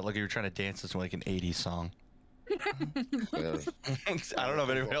switched that, like you were trying to dance this like an 80s song. Yeah. I don't know if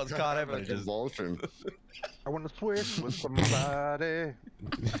anyone else caught it, but it just. convulsion. I want to switch with somebody.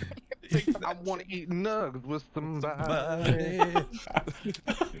 I want to eat nugs with somebody.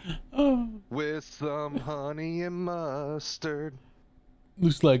 Oh, With some honey and mustard.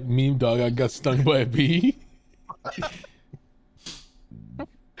 looks like meme dog. I got stung by a bee.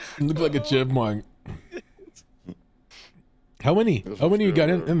 Look like a chipmunk. How many? How many you got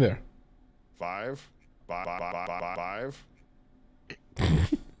in there? Five.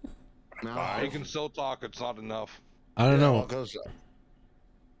 You can still talk. It's not enough. I don't know.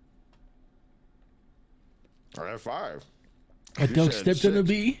 I have five. I dog said stepped on a 6.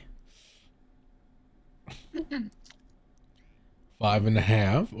 bee.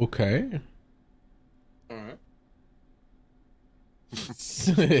 5.5. Okay. Alright.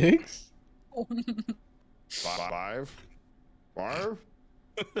 6. Five.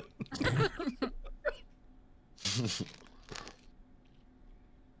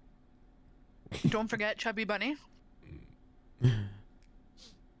 Don't forget Chubby Bunny.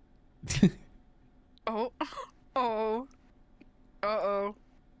 Oh. Oh. Uh-oh.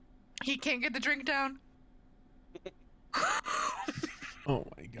 He can't get the drink down. Oh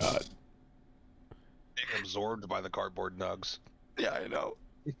my god. Being absorbed by the cardboard nugs. Yeah, I know.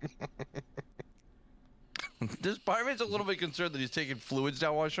 This part of me's a little bit concerned that he's taking fluids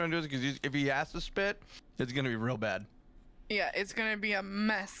down while he's trying to do this, because if he has to spit, it's gonna be real bad. Yeah, it's gonna be a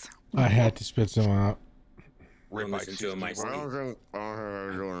mess. I had to spit some out. Rip Don't listen to him, I I don't think I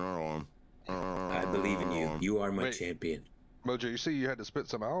do another one. I believe in you. You are my Wait. champion. Mojo, you say you had to spit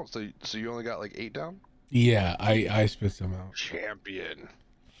some out, so you only got like 8 down? Yeah, I spit some out. Champion.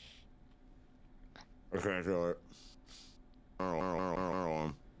 I can't do it. Another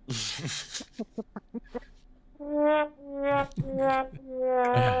one.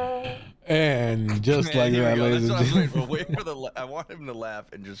 And just like Here we that, go. ladies That's and what I was gentlemen. waiting for. I want him to laugh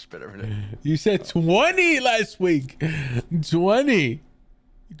and just spit everything. You said 20 last week. 20.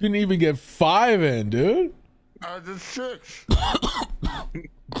 You couldn't even get 5 in, dude. I did 6.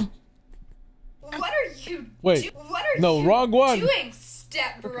 What are you Wait. What are No, you wrong one. doing,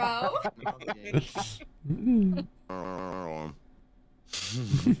 step bro?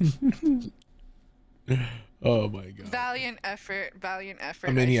 Oh my god. Valiant effort. Valiant effort.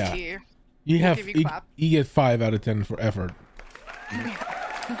 I mean, iced yeah. tea. You have give you you, clap. you get 5 out of 10 for effort. You know what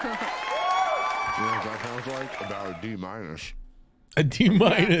that sounds like? About a D-. A D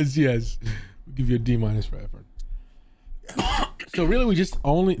minus, yes. We'll give you a D minus for effort. So really,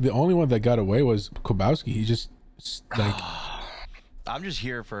 the only one that got away was Kobowski. He just like I'm just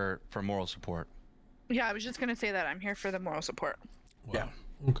here for moral support. Yeah, I was just gonna say that. I'm here for the moral support. wow.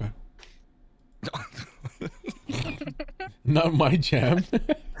 Okay. Not my jam.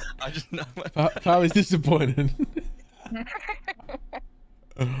 I just know. I was disappointed.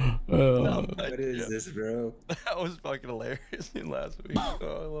 What is this, bro? That was fucking hilarious in last week. Oh,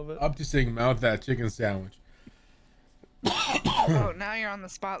 I love it. Up to saying mouth that chicken sandwich. Oh, now you're on the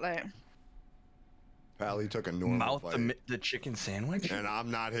spotlight. Pally took a normal Mouth bite, the chicken sandwich. and I'm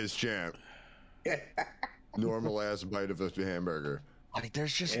not his champ. Normal ass bite of a hamburger. Like,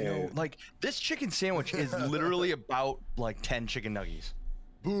 there's just no like this chicken sandwich is literally about like 10 chicken nuggies.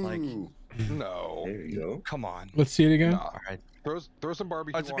 Boo. Like, No. There you go. come on. Let's see it again. Nah. All right. Throw some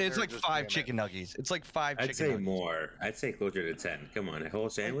barbecue It's, on it's there, like just 5 damn chicken nuggies. It's like 5 I'd chicken say nuggies. more. I'd say closer to 10. Come on, a whole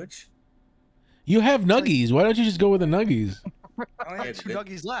sandwich? You have nuggies. Why don't you just go with the nuggies? I only have 2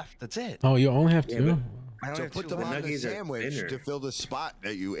 nuggies left. That's it. Oh, you only have Yeah, two. I only So have put 2 them left. on the nuggies are sandwich thinner. to fill the spot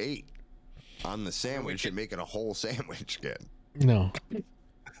that you ate on the sandwich and make it a whole sandwich again. No.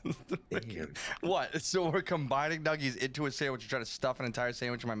 Damn. What? So we're combining nuggies into a sandwich and trying to stuff an entire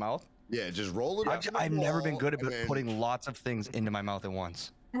sandwich in my mouth? Yeah, just roll it up. in the I've never been ball, good at and then- putting lots of things into my mouth at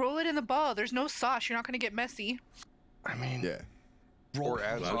once. Roll it in the ball. There's no sauce. You're not gonna get messy. I mean, Yeah. roll Or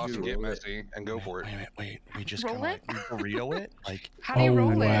add Well, sauce you and get roll it. messy and go for it. Wait. We just Roll kind of like we burrito it, like How do you Oh,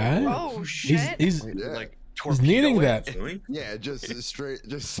 roll what? it? Oh shit! He's Yeah. like he's torpedo needing it. that. Joint? Yeah, just straight.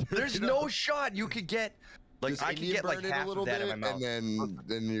 Just There's you know, no shot you could get. Like just I could Indian get like burn it a half little of that bit, in my mouth. and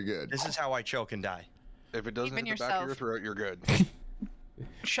then you're good. This is how I choke and die. If it doesn't Even hit the back of your yourself. throat, you're good.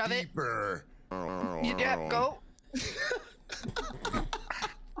 Shove it. Deeper. Yeah, go.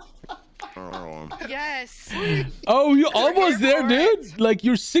 Yes. Oh, you're almost there, here for dude. Like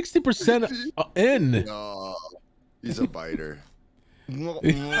you're 60% in. No, he's a biter.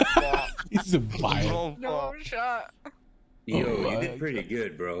 He's a bite. No shot. Yo, Oh you my did pretty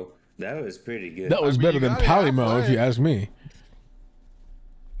good, bro. That was pretty good. That was mean, better you than got it PaliMo, if halfway. you ask me.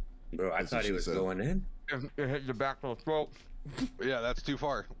 Bro, I That's thought what he she was said. going in. It hit the back of the throat. Yeah, that's too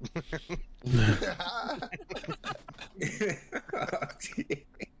far.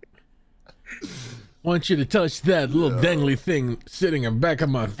 Want you to touch that little dangly thing sitting in the back of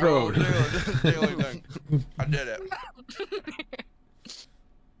my throat. I did it.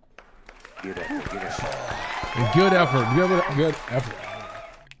 Good effort, good effort. Good effort. Good effort.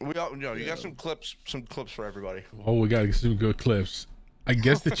 We all, you got some clips for everybody. Oh, we got some good clips. I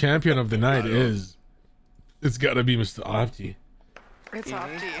guess the champion of the night is. It's got to be Mr. Opty. It's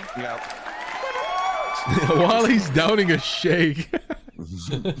Opty. Yeah. While he's downing a shake.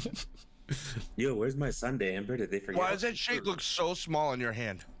 Yo, where's my Sunday, Amber? Did they forget? Why does that shake look so small in your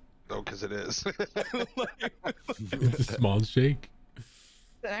hand? Oh, because it is. It's a small shake.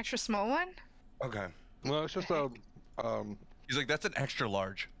 An extra small one? Okay. Well, it's just He's like, that's an extra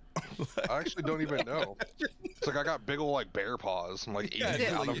large. I actually don't even know. It's like I got big old like bear paws. I'm like Yeah, eating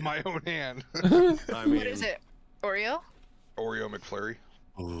it's out like- of my own hand. I mean, What is it? Oreo? Oreo McFlurry.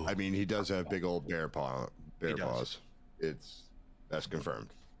 I mean, he does have big old bear does. paws. That's confirmed.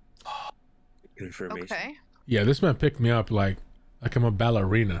 Information. Okay. Yeah, this man picked me up like I'm a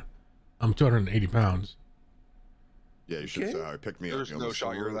ballerina. I'm 280 pounds. Yeah, you should Okay. say, pick me up. There's You no almost-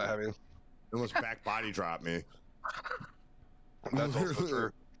 shot you're that heavy. you almost back body drop me. That's also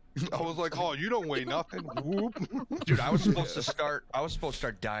true. I was like, oh, you don't weigh nothing. Whoop. Dude, I was supposed to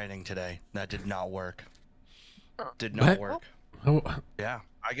start dieting today. That did not work. Did not What? work. Oh, Yeah.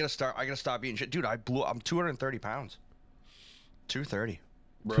 I gotta stop eating shit. Dude, I'm 230 pounds. 230.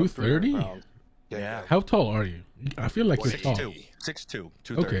 Bro, 230? 300 pounds. Yeah. how tall are you? I feel like you're tall. 6'2". 6'2".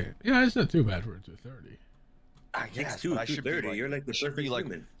 230. Okay. Yeah, it's not too bad for a 230. I guess, 6'2", but I should be 230. like, You're like the should perfect be like,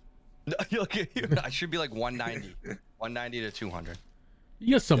 human. Look at you. I should be like 190. 190 to 200.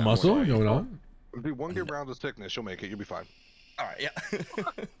 You got some Yeah, muscle well, going on. Dude, 1 good round of thickness, you'll make it. You'll be fine. All right, yeah.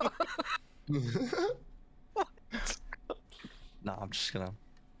 No, I'm just gonna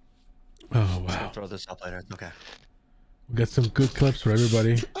Oh, wow. throw this up later. It's okay. We got some good clips for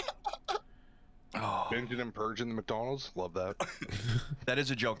everybody. Oh, Binging and purging the McDonald's. Love that. that is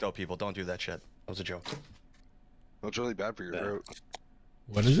a joke, though. People don't do that shit. That was a joke. That's really bad for your throat.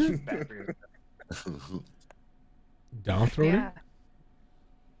 What is it? Down throating? Yeah.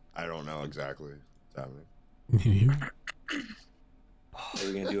 I don't know exactly what's happening. Are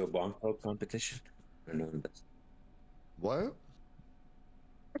we gonna do a bonk poke competition? I don't know. What?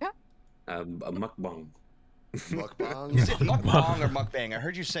 A mukbang. Mukbang? Is it mukbang or mukbang? I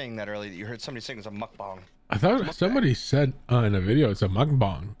heard you saying that earlier. You heard somebody saying it's a mukbang. I thought somebody said in a video it's a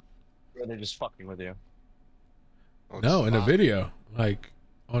mukbang. Or they're just fucking with you. Oh, No, in a stop. video. Like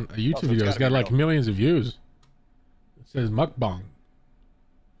on a YouTube so it's video. It's gotta got be like real. millions of views. It says mukbang.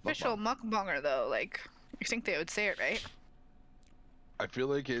 Official mukbanger though, like you think they would say it right? I feel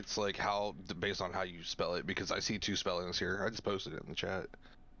like it's like based on how you spell it, because I see 2 spellings here. I just posted it in the chat.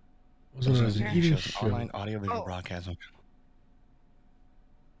 Wasn't it an Yeah. eating Shows show? online audio video Oh. broadcasting.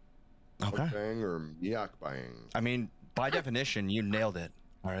 Okay. Mukbang or mukbang? I mean, by definition, you nailed it.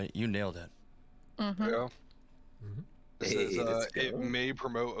 All right, you nailed it. Mm-hmm. Yeah. It says let's it go. may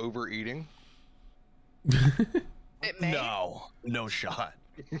promote overeating. It may. No shot.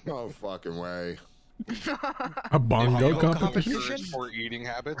 No fucking way. A bongo Bongo competition? Encourage poor eating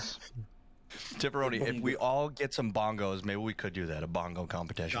habits. Tipperoni, if we all get some bongos, maybe we could do that, a bongo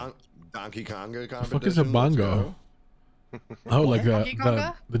competition. Donkey Konga competition. The fuck is a bongo? Oh, like Donkey the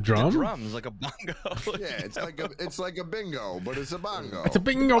Konga? drum? Drums, like a bongo. Yeah, it's like a bingo, but it's a bongo. It's a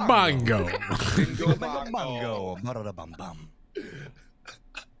bingo bongo. Bingo bongo. Ba-da-da-bum-bum.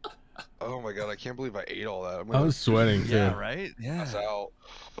 Oh my god, I can't believe I ate all that. I'm I gonna was sweating too. Yeah, right? Yeah. pass out.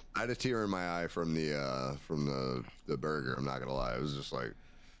 I had a tear in my eye from the burger. I'm not gonna lie. It was just like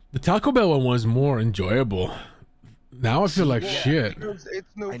The Taco Bell one was more enjoyable. Now I feel like shit. It's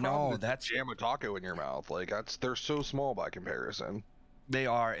no I problem know, to that's- jam a taco in your mouth. Like they're so small by comparison. They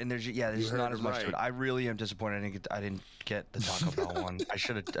are, and there's You not heard as him much to it. right. I really am disappointed I didn't get the Taco Bell one. I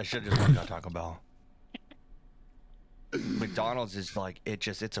should have just went to Taco Bell. McDonald's is like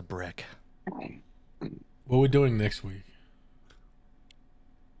it's a brick. What we doing next week?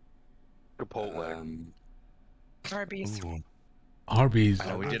 Chipotle. Arby's. Ooh. Arby's. I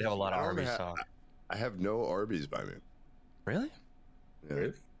know we did have a lot of I don't Arby's have- talk. I have no Arby's by me. Really? Yeah.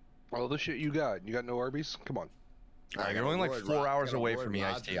 Really? All the shit you got. You got no Arby's? Come on. I You're gotta only like avoid 4 Ro- hours gotta away avoid from me,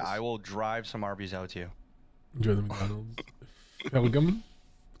 Ice-T. Rogers. I will drive some Arby's out to you. Enjoy the McDonald's. Pelgum?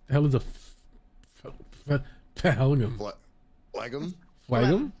 The hell is a Pelgum? Like them?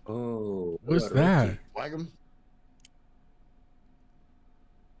 Flagum? Oh. What's what a that? rookie. Like them?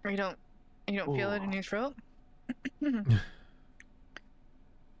 You don't feel it in your throat? It's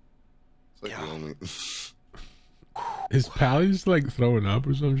like the only. Is Pally's like throwing up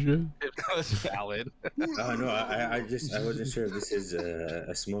or some shit? It's salad. Oh no, I wasn't sure if this is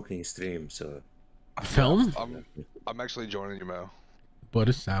a smoking stream, so Film? I'm actually joining you, Mo. But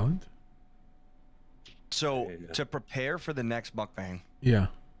a salad? So Fair enough. to prepare for the next mukbang, Yeah.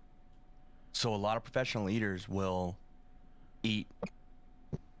 so a lot of professional eaters will eat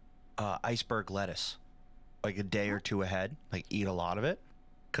iceberg lettuce like a day or two ahead, like eat a lot of it,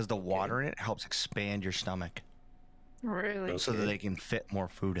 because the water in it helps expand your stomach Really? so that Okay. they can fit more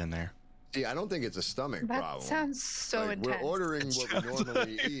food in there. See, I don't think it's a stomach That problem. sounds so Like, intense. we're ordering what we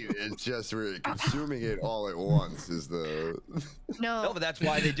normally eat. It's just we're consuming it all at once. Is the No, No. but that's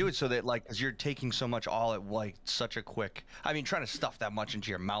why they do it, so that like, because you're taking so much all at like such a quick. I mean, trying to stuff that much into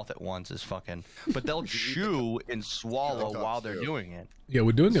your mouth at once is fucking. But they'll chew and swallow cups, while they're too. doing it. Yeah,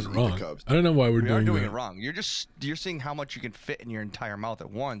 we're doing it Eat the wrong. cups. I don't know why we're We are doing that. it wrong. You're seeing how much you can fit in your entire mouth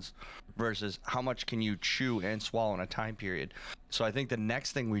at once, versus how much can you chew and swallow in a time period. So I think the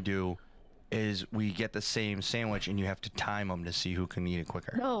next thing we do is we get the same sandwich and you have to time them to see who can eat it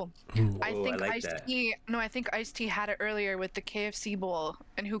quicker. No. Ooh. I Oh, I think like that. Ice-T. No, I think Ice-T had it earlier with the KFC bowl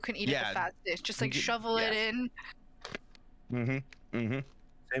and who can eat it Yeah. the fastest. Just like Yeah. shovel it in.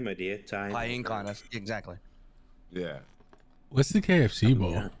 same idea. Time. High ink on us. Exactly. yeah. What's the KFC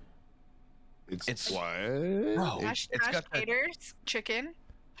bowl? Yeah. It's- what? Bro, Mashed it's got that taters, chicken,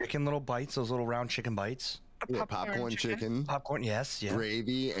 chicken little bites, those little round chicken bites. a Yeah, popcorn chicken, Popcorn, yes, yeah.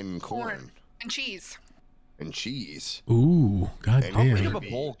 gravy, and corn, Corn. and cheese. and cheese. Ooh, And How big goddamn. of a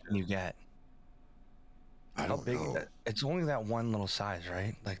bowl can you get? I How don't big? know. It's only that one little size,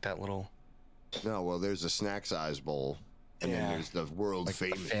 right? Like that little. No, well, there's a snack size bowl, and then Yeah. there's the world Like the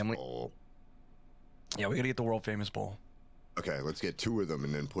famous family- bowl. Yeah, we gotta get the world famous bowl. Okay, let's get 2 of them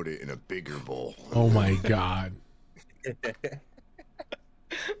and then put it in a bigger bowl. Oh my god.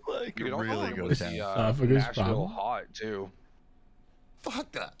 Like You can also really go go with down. the Esophagus Nashville problem. hot too.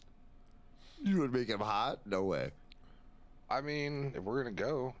 Fuck that. You would make them hot? No way. I mean, if we're gonna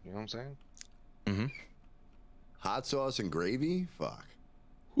go, you know what I'm saying? Hot sauce and gravy? Fuck.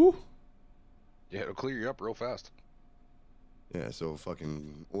 Whew. Yeah, it'll clear you up real fast. Yeah, so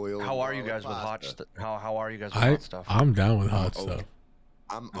fucking oil. How and are you garlic guys with hot pasta. stuff? How are you guys with hot stuff? I'm down with hot Okay. stuff.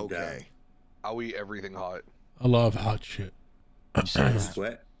 I'm I'm down. okay. I'll eat everything hot. I love hot shit.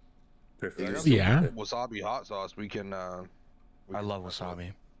 Sweat. Perfect. Yeah. Wasabi hot sauce. We can. I love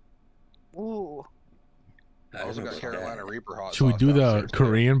wasabi. Ooh. I also got Carolina Reaper hot Should we sauce do the downstairs, too.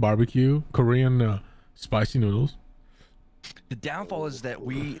 Korean barbecue? Korean spicy noodles? The downfall is that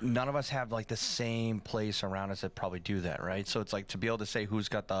none of us have like the same place around us that probably do that, right? So it's like to be able to say who's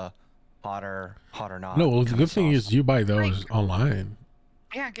got the hot or not. No, well, the kinda good thing sauce. is you buy those online.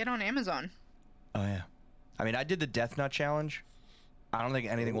 Yeah, get on Amazon. Oh yeah. I mean, I did the Death Nut challenge. I don't think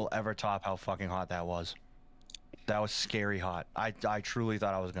anything will ever top how fucking hot that was. That was scary hot. I truly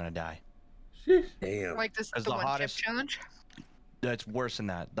thought I was gonna die. Damn. Like this, As the the one hottest- chip challenge. It's worse than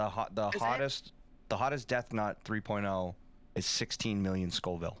that. The hottest Death Nut 3.0 is 16 million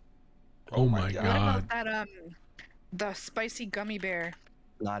Scoville. Oh my What god. about that the spicy gummy bear?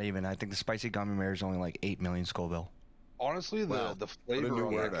 Not even. I think the spicy gummy bear is only like 8 million Scoville. Honestly, Wow. the What a new flavor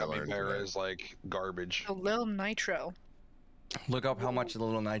on word that I gummy learned bear today. is like garbage. A little nitro. Look up how much the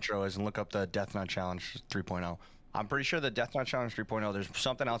little nitro is and look up the Death Nut Challenge 3.0. I'm pretty sure the Death Nut Challenge 3.0, there's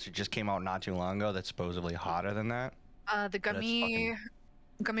something else that just came out not too long ago that's supposedly hotter than that. The gummy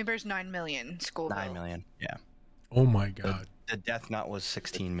bear's 9 million Scoville. 9 million. Yeah. Oh my god. The Death Nut was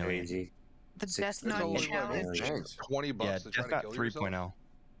 16 million. Crazy. The Death 16 Nut million. Challenge. Thanks. 20 bucks Yeah, to try Death to Nut kill yourself? 3.0.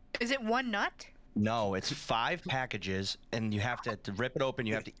 Is it one nut? No, it's 5 packages, and you have to rip it open.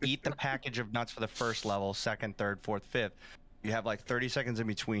 You have to eat the package of nuts for the first level, second, third, fourth, fifth. You have like 30 seconds in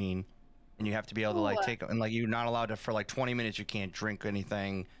between, and you have to be able to like take, and like you're not allowed to, for like 20 minutes, you can't drink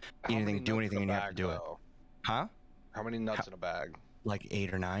anything, How eat many anything, do nuts anything, in and a you have to bag, do it. though? Huh? How many nuts in a bag? Like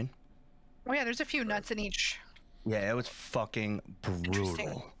 8 or 9. Oh yeah, there's a few nuts in each. Yeah, it was fucking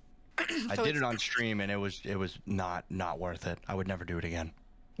brutal. I So did it's it on stream, and it was not worth it. I would never do it again.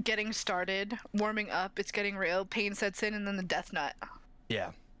 getting started, warming up, it's getting real, pain sets in, and then the death nut.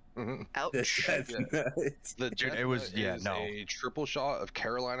 Yeah. Mhm. Ouch. The Dude, Death it was- Nut yeah, is no. a triple shot of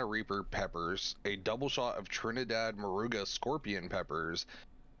Carolina Reaper peppers, a double shot of Trinidad Moruga Scorpion peppers,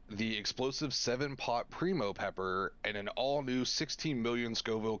 the explosive 7-pot Primo pepper, and an all-new 16 million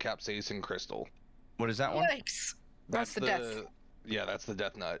Scoville capsaicin crystal. What is that one? Yikes. That's the death. Yeah, that's the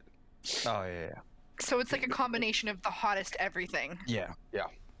Death Nut. Oh yeah, So it's like a combination of the hottest everything. yeah. Yeah.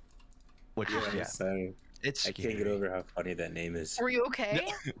 Which Yeah, is I'm yeah, sorry. it's I can't get scary. over how funny that name is. Were you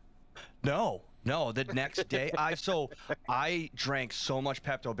okay? No. The next day, I drank so much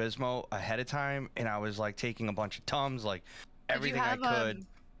Pepto Bismol ahead of time, and I was like taking a bunch of Tums, like everything I could.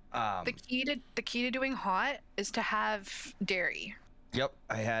 The key to doing hot is to have dairy. Yep,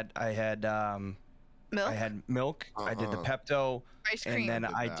 I had Milk, I had milk. I did the Pepto, ice cream. and then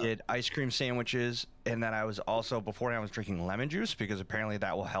Did I that. did ice cream sandwiches, and then I was also beforehand I was drinking lemon juice because apparently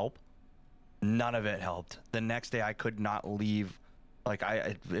that will help. None of it helped. The next day I could not leave. Like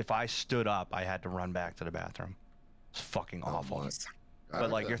if I stood up, I had to run back to the bathroom. It's fucking awful.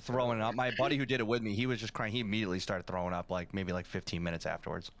 But like you're throwing up. My buddy who did it with me, he was just crying. He immediately started throwing up, like maybe like 15 minutes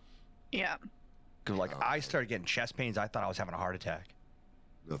afterwards. Yeah. Cause like I started getting chest pains. I thought I was having a heart attack.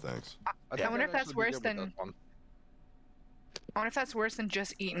 No thanks. I wonder if that's worse than. This one. I wonder if that's worse than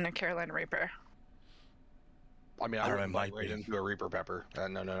just eating a Carolina Reaper. I mean, I I don't know, wouldn't it bite might right be. into a Reaper pepper.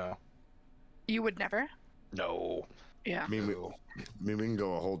 No. You would never. No. Yeah. I mean, we can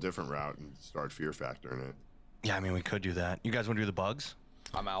go a whole different route and start Fear Factor in it. Yeah, I mean we could do that. You guys want to do the bugs?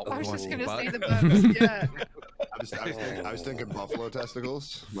 I'm out. I was just gonna Bug. say the bugs. Yeah. I was thinking buffalo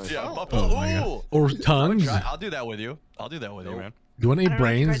testicles. Yeah, Oh. buffalo. Oh my god. Ooh. Or tongues. I'll do that with you. I'll do that with you, man. Do you want to I eat don't know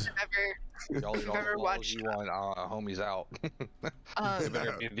if you guys brains? have ever Y'all eat all Ever the watched- you want homies out. It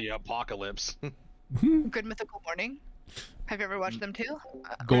better be the apocalypse. Good Mythical Morning. Have you ever watched them too?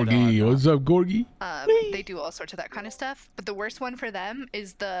 Gorgie, what's up, Gorgie? They do all sorts of that kind of stuff. But the worst one for them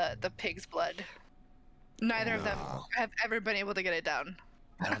is the pig's blood. Neither of them have ever been able to get it down.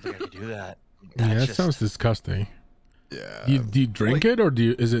 I don't think I could do that. Yeah, That's that just- sounds disgusting. Yeah. Do you drink it, or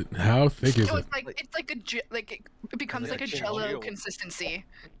is it, how thick is So it? it's like it becomes like a Jello consistency.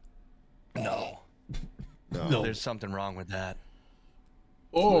 No. No. There's something wrong with that.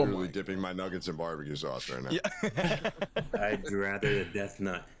 Oh Literally dipping my nuggets in barbecue sauce right now. I'd rather the Death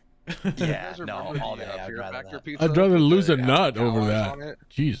Nut. Yeah, guys no, remember all the, day. I'd Fear rather Factor that. pizza I'd rather with lose the a nut apple over allies that. on it?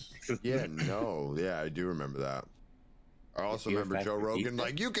 Jeez. Yeah, no. Yeah, I do remember that. I also Fear remember Joe Factor Rogan pizza?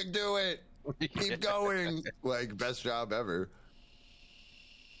 like, you can do it. Keep going. Like, best job ever.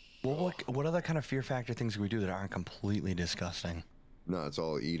 Well, what other kind of fear factor things can we do that aren't completely disgusting? No, it's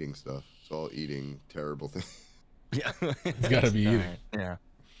all eating stuff. It's all eating terrible things. Yeah. It's gotta be eating. Yeah.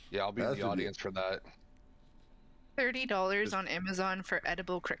 Yeah, I'll be in That's the what you- audience for that. $30 on Amazon for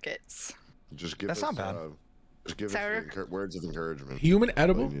edible crickets. Just give That's us, not bad. just give Sour- us the words of encouragement. Human That's all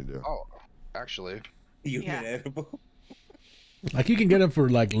edible? you need to do. Oh, actually, You Yeah. get edible? Like you can get them for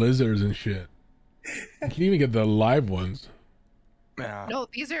like lizards and shit. You can even get the live ones. Yeah. No,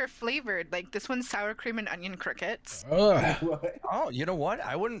 these are flavored. Like this one's sour cream and onion crickets. Ugh. What? Oh, you know what?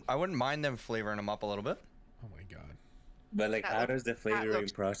 I wouldn't mind them flavoring them up a little bit. Oh my god. But like, That how looks- does the that flavoring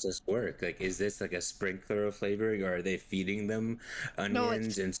looks- process work? Like, is this like a sprinkler of flavoring, or are they feeding them No,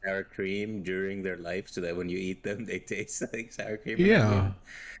 onions it's- and sour cream during their life so that when you eat them, they taste like sour cream? and Yeah. onion?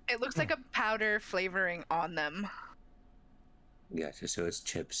 It looks like a powder flavoring on them. Gotcha. So it's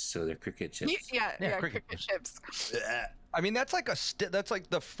chips. So they're cricket chips. Yeah, cricket cricket chips. I mean, that's like that's like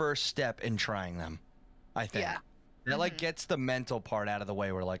the first step in trying them. I think. Yeah. That like gets the mental part out of the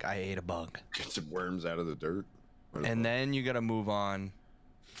way. Where like I ate a bug, Get some worms out of the dirt. and then you gotta move on.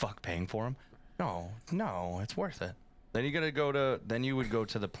 Fuck paying for them? No, it's worth it. Then you gotta go to. Then you would go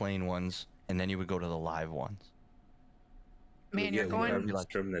to the plain ones, and then you would go to the live ones. Man, Yeah, you're going. we have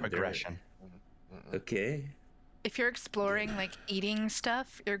from the dirt. Progression. Okay. If you're exploring like eating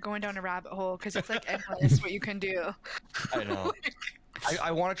stuff, you're going down a rabbit hole because it's like endless what you can do. I know.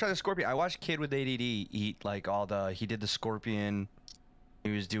 I want to try the scorpion. I watched Kid with ADD eat like all the. He did the scorpion.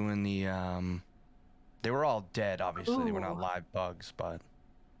 He was doing the. They were all dead, obviously. They were not Ooh. live bugs, but.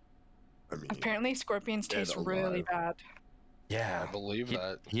 I mean, Apparently, scorpions Dead taste really alive. bad. Yeah, I believe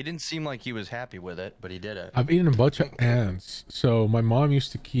that. He didn't seem like he was happy with it, but he did it. I've eaten a bunch of ants. So my mom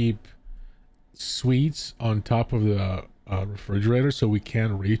used to keep sweets on top of the refrigerator so we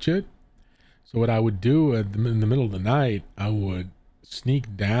can't reach it. So what I would do in the middle of the night, I would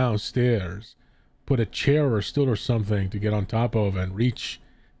sneak downstairs, put a chair or stool or something to get on top of and reach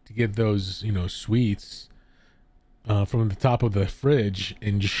to get those, you know, sweets from the top of the fridge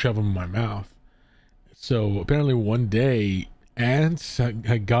and just shove them in my mouth. So apparently one day ants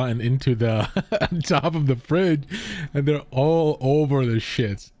had gotten into the on top of the fridge and they're all over the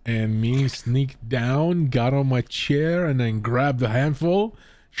shits, and me sneaked down, got on my chair, and then grabbed a handful,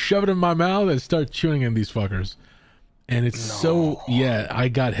 shoved it in my mouth, and start chewing in these fuckers. And it's so, yeah, I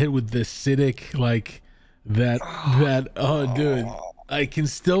got hit with the acidic like that oh dude, I can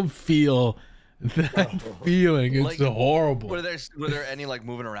still feel that feeling. It's Like, horrible. Were there any like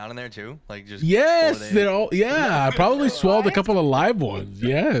moving around in there too? Like just. Yes, or they're all. Yeah, I probably swallowed a couple of live ones.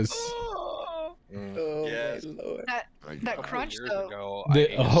 Yes. Yes. That crunch Years though. ago,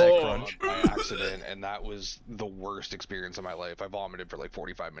 The- I ate a oh. crunch by accident, and that was the worst experience of my life. I vomited for like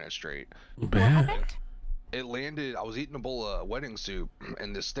 45 minutes straight. Bad. It landed. I was eating a bowl of wedding soup,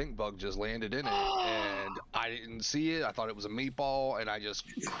 and this stink bug just landed in it, and I didn't see it. I thought it was a meatball, and I just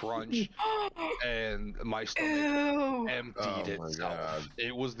crunched, and my stomach Ew. emptied Oh my itself. God.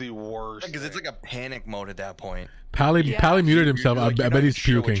 It was the worst. Because it's like a panic mode at that point. Pally Yeah. muted himself. You're like, I you're bet not he's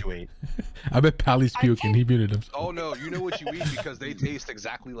sure what puking. you ate. I bet Pally's puking. He muted himself. Oh no, you know what you eat because they taste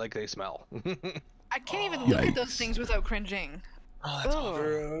exactly like they smell. I can't even look at those Yikes. things without cringing. Ugh.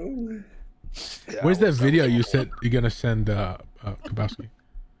 Bro. Where's that video you said you're gonna send Kabowski?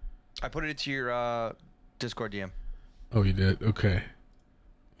 I put it into your Discord DM. Oh, you did. Okay.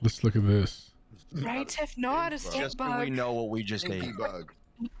 Let's look at this. Right? If not, a stink Just so we bug. know what we just ate. Stinky bug.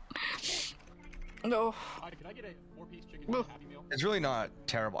 No. Can I get a 4-piece chicken Well- Happy Meal? It's really not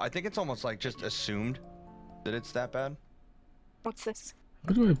terrible. I think it's almost like just assumed that it's that bad. What's this?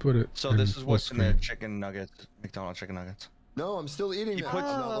 How do I put it? So this is full what's in the screen? chicken nuggets, McDonald's chicken nuggets. No, I'm still eating He that. puts-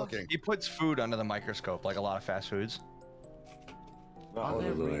 I'm not Oh. looking. He puts food under the microscope, like a lot of fast foods. Not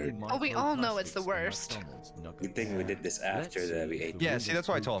looking. Lord. Oh, we all know it's the worst. Good thing we did this after that we ate. Yeah, see, that's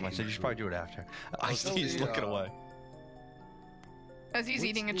why I told him. I said you should probably do it after. I still see he's eat, looking away. As he's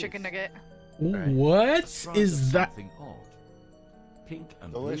eating a chicken nugget. What is that? Pink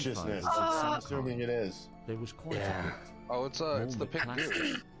and Deliciousness. Oh. I'm assuming it is. There was quite Yeah. Oh, it's the pink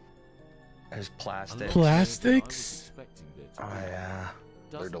goo. There's plastic. Plastics? Oh yeah.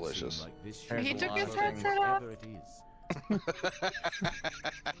 They're delicious. There's He a took lot his of headset off.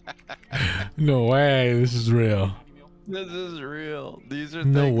 No way. This is real. This is real. These are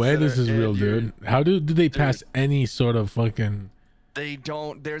No things way. that This are is in real, your- dude. How do they pass any sort of fucking? They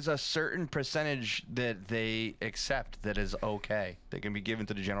don't. There's a certain percentage that they accept that is okay. That can be given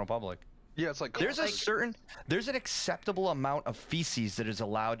to the general public. Yeah, it's like There's an acceptable amount of feces that is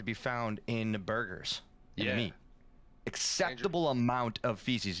allowed to be found in burgers and Yeah. meat. Acceptable amount of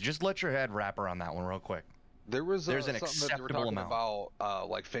feces. Just let your head wrap around that one real quick. There's There's an something that they were acceptable talking amount. about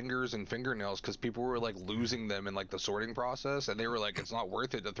like fingers and fingernails because people were like losing them in like the sorting process, and they were like, it's not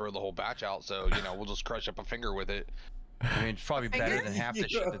worth it to throw the whole batch out, so we'll just crush up a finger with it. I mean, it's probably better than half the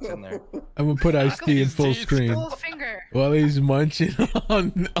shit that's in there. I'm gonna put iced tea in full Iced tea, screen Full finger. while he's munching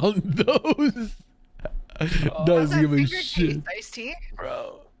on those. How's Doesn't that give a finger shit. taste? Iced tea?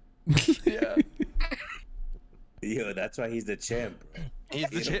 Bro. Yeah. Yo, that's why he's the champ. He's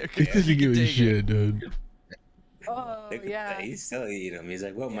the He chick. He doesn't give a shit, dude. Oh, Look at yeah. that. He's still eating them. He's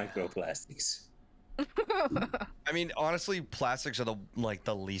like, what microplastics? I mean, honestly, plastics are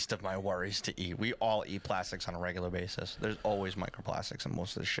the least of my worries to eat. We all eat plastics on a regular basis. There's always microplastics in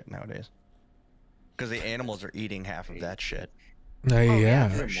most of this shit nowadays. Because the animals are eating half of that shit. Yeah.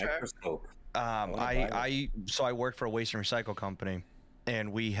 For A sure. microscope. So I worked for a waste and recycle company,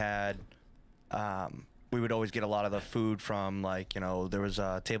 and we had, we would always get a lot of the food from there was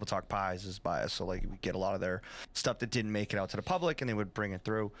Table Talk Pies is by us, so like we get a lot of their stuff that didn't make it out to the public, and they would bring it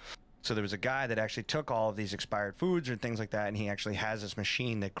through. So there was a guy that actually took all of these expired foods or things like that, and he actually has this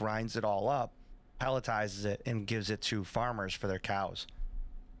machine that grinds it all up, pelletizes it, and gives it to farmers for their cows.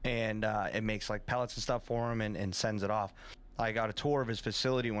 And it makes like pellets and stuff for him and sends it off. I got a tour of his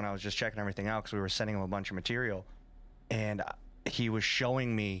facility when I was just checking everything out because we were sending him a bunch of material. And he was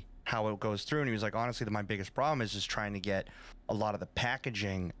showing me how it goes through. And he was like, honestly, my biggest problem is just trying to get a lot of the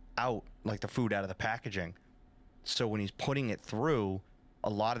packaging out, like the food out of the packaging. So when he's putting it through, a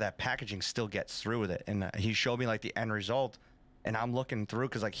lot of that packaging still gets through with it. And he showed me like the end result. And I'm looking through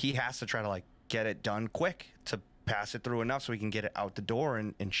because like he has to try to like get it done quick to pass it through enough so we can get it out the door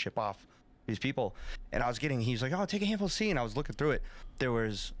and ship off these people. And I was getting, he's like, oh, take a handful of C. And I was looking through it. There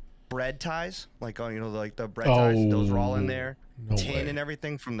was bread ties, like, oh, you know, like the bread ties, those were all in there. No tin way. and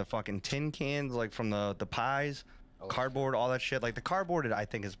everything from the fucking tin cans, like from the pies, cardboard, all that shit. Like the cardboard, I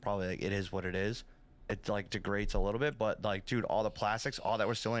think is probably like, it is what it is. It like degrades a little bit, but like, dude, all the plastics, all that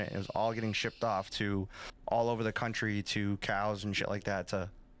was still in it. It was all getting shipped off to all over the country to cows and shit like that to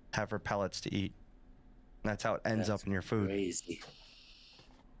have for pellets to eat. And that's how it ends up in your food. Crazy.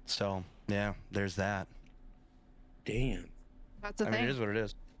 So yeah, there's that. Damn. That's the I thing. mean, it is what it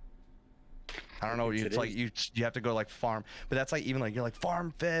is. I don't know. It's like you have to go like farm, but that's like even like you're like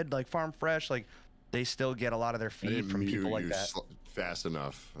farm fed, like farm fresh. Like they still get a lot of their I feed didn't from mute people like you that. fast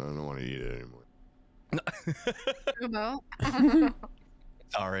enough. I don't want to eat it anymore. No.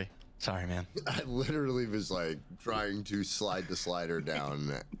 Sorry, man. I literally was like trying to slide the slider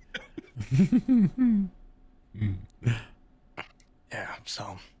down. Yeah.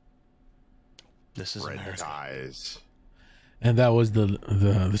 So this is Red America. ties. And that was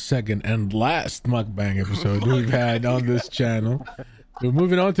the second and last mukbang episode we've had on this channel. We're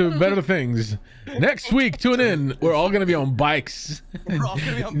moving on to better things. Next week, tune in. We're all gonna be on bikes. We're all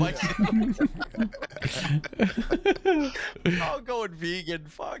gonna be on bikes. All going vegan.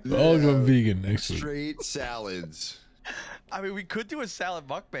 Fuck. We're all going vegan next week. Straight salads. I mean, we could do a salad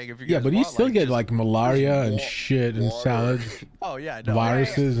mukbang if you guys Yeah, but you want, still like, get just- like malaria and shit and water. salads, Oh yeah, I know.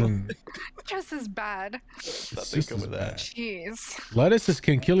 viruses and Just as bad. Nothing just come as with that. bad. Jeez. Lettuces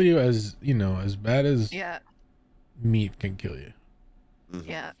can kill you as you know as bad as Yeah. meat can kill you.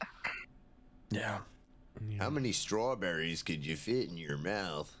 Yeah. Yeah. How many strawberries could you fit in your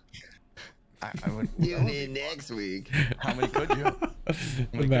mouth? I would. Tune in next week. How many could you?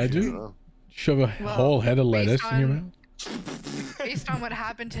 Imagine shove a whole head of lettuce in your mouth. Based on what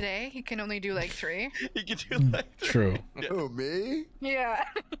happened today, he can only do like 3. You could do like True. Oh, me? Yeah.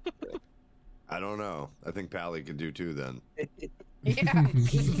 I don't know. I think Pally could do 2 then. Yeah.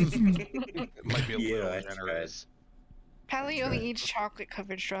 It might be a Yeah, little that's generous. Pally only eats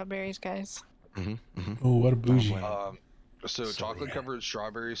chocolate-covered strawberries, guys. Oh, what a bougie! So chocolate covered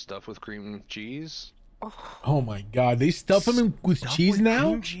strawberries stuffed with cream cheese. Oh my God, they stuff them in with cheese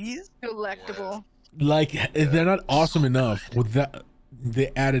now. Cheese? Delectable. Like they're not awesome enough with that.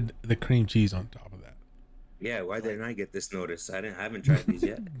 They added the cream cheese on top of that. Yeah, why didn't I get this notice? I haven't tried these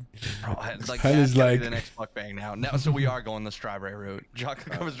yet. Bro, like That is that's gotta be like- the next mukbang now. So we are going the strawberry route. Chocolate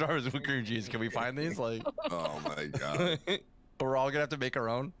covered strawberries with cream cheese. Can we find these? Like, Oh my god. we're all gonna have to make our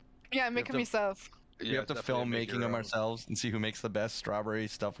own. Yeah, I'm making to- myself. We have to film making them ourselves and see who makes the best strawberry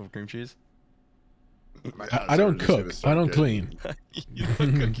stuff with cream cheese. I don't cook. I don't clean. You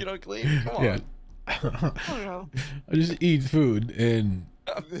don't cook. You don't clean. Come on. Yeah. I just eat food and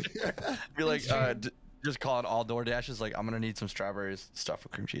Be like, just call it all DoorDashes. Like, I'm gonna need some strawberries stuffed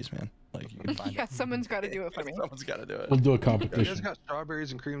with cream cheese, man. Like, you can find Yeah, some's got to do it for me. Someone's got to do it. we'll do a You guys competition. got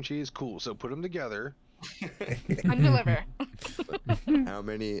strawberries and cream cheese? Cool. So put them together. And deliver. How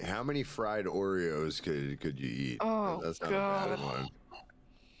many fried Oreos could you eat? Oh, That's not God. a bad one.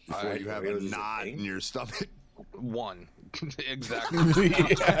 Before you have a Oreos is a knot thing? in your stomach. One. Exactly.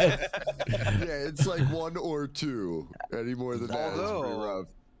 Yeah, it's like 1 or 2. Any more than that is pretty Although- rough.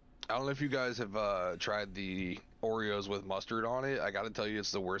 I don't know if you guys have tried the Oreos with mustard on it. I got to tell you,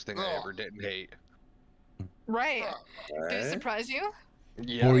 it's the worst thing I ever didn't hate. Right. Did it Alright. surprise you?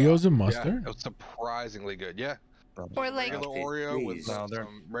 Yeah. Oreos and Yeah, mustard. it was surprisingly good. Yeah. Or like Regular Okay, Oreo with please.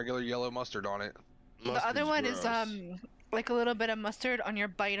 some regular yellow mustard on it. the other Mustard's one is gross. like a little bit of mustard on your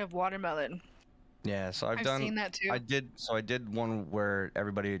bite of watermelon. Yeah, so I've done. seen that too. I did one where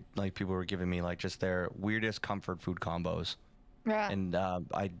everybody, like, people were giving me like just their weirdest comfort food combos, Yeah. and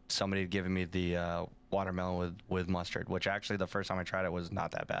somebody had given me the watermelon with mustard, which actually the first time I tried it was not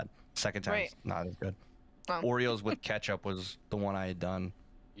that bad. Second time, Right. not as good. Oh. Oreos with ketchup was the one I had done,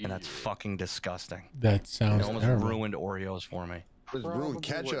 and that's fucking disgusting. That It sounds almost terrible. ruined Oreos for me. It's Probably ruined wouldn't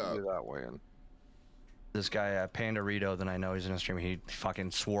ketchup. do that way. This guy, Pandorito, that I know he's in a stream, he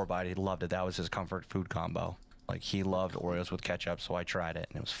fucking swore by it. He loved it. That was his comfort food combo. Like he loved Oreos with ketchup, so I tried it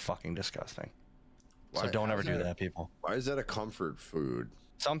and it was fucking disgusting. So Why- don't how ever is do that, people. Why is that a comfort food?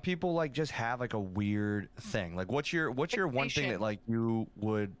 Some people like just have like a weird thing. Like what's your one thing that like you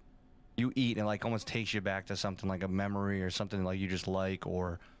eat and like almost takes you back to something like a memory or something like you just like,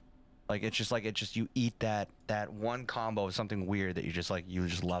 or like it's just you eat that one combo of something weird that you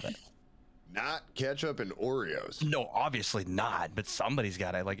just love it. Not ketchup and Oreos. No, obviously not. But somebody's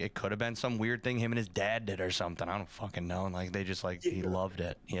got it. Like it could have been some weird thing him and his dad did or something. I don't fucking know. And like they just like he loved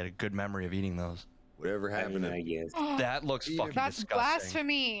it. He had a good memory of eating those. Whatever happened to guess. That looks fucking That's disgusting.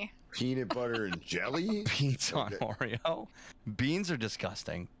 blasphemy. peanut butter and jelly? Beans on Okay. Oreo. Beans are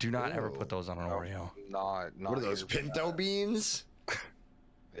disgusting. Do not ever put those on an Oreo. Not What are those, here for pinto that. beans?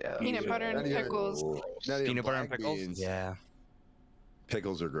 Yeah. Peanut butter and Not even- pickles. Not even Peanut butter and black pickles? beans. Yeah.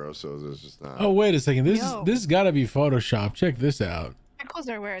 Pickles are gross, so it's just not. Oh, wait a second. Yo. This gotta be Photoshopped. Check this out. Pickles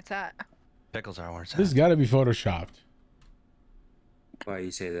are where it's at. Pickles are where it's This at. gotta be Photoshopped. Why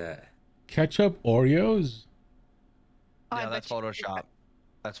you say that? Ketchup Oreos? Oh, I Yeah, bet that's you- Photoshopped.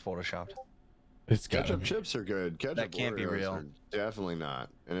 That's Photoshopped. It's gotta Ketchup be. chips are good. Ketchup can't be Oreos real. are definitely not.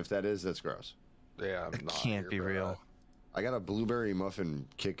 And if that is, that's gross. Yeah, I'm It not can't here be for real. that. I got a blueberry muffin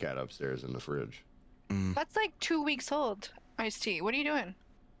Kit Kat upstairs in the fridge. That's like 2 weeks old. Iced tea. What are you doing?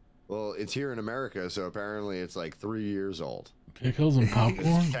 Well, it's here in America, so apparently it's like 3 years old. Pickles and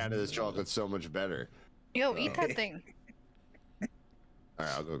popcorn? Canada's chocolate's so much better. Yo, eat that thing. All right,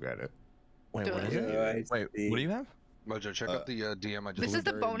 I'll go get it. Wait, Do what it. is it? Wait, what do you have? Mojo, check out the DM I just. This is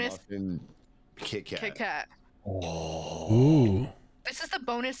the Blueberry bonus muffin Kit Kat. Kit Kat. Oh. Ooh. This is the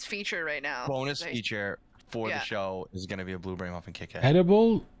bonus feature right now. Bonus Like, feature for Yeah. the show is going to be a blueberry muffin Kit Kat.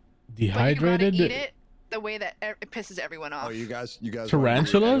 Edible? But you gotta Dehydrated? eat it the way that it pisses everyone off. Oh, you guys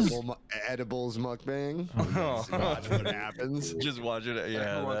Tarantulas? wanna do edibles mukbang? Oh, Watch what happens. Just watch it.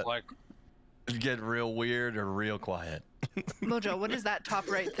 Yeah, Everyone's that, like, get real weird or real quiet. Mojo, what is that top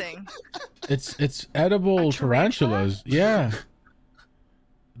right thing? It's edible A tarantula? tarantulas. Yeah.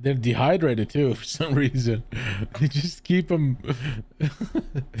 They're dehydrated too for some reason. They just keep them. They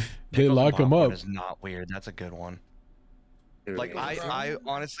Pickles lock and them popcorn up. Is not weird. That's a good one. Like I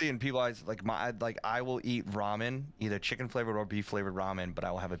honestly, in people's eyes, I will eat ramen, either chicken flavored or beef flavored ramen, but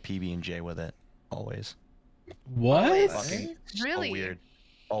I will have a PB&J with it always. What? Fucking so Really? weird.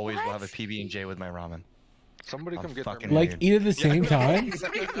 Always will have a What? somebody I'm come get their fucking man. Like weird. eat at the same time?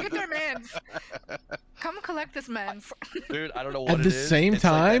 Somebody come get their mans. Come collect this man's. Dude, I don't know what At it the is. same It's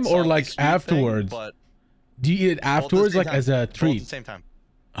like that time or salty like sweet thing, afterwards? but Do you eat it both at the afterwards, same like time. as a Both at treat? the same time.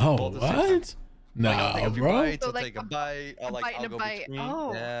 Oh, both at the same time. what? No, Like, I'll take a few bro. bites, So, I'll like, take a a- bite. I'll bite and I'll a go bite. between.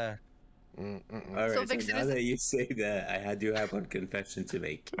 Oh. Yeah. All right, so Vixen now is- that you say that, I do have one confession to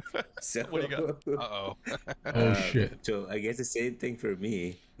make. So, What do you got? Uh-oh. Oh shit. So I guess the same thing for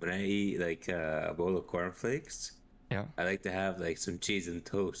me. When I eat like a bowl of cornflakes, Yeah. I like to have like some cheese and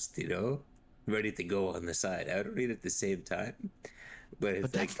toast, you know, ready to go on the side. I don't eat it at the same time, but it's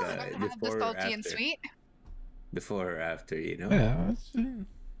that's like Have the before or salty after. and sweet. Before or after, you know. Yeah.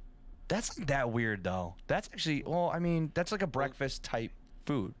 That's not that weird though. That's actually, well, I mean, that's like a breakfast type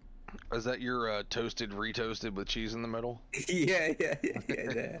food. Is that your toasted, retoasted with cheese in the middle? yeah.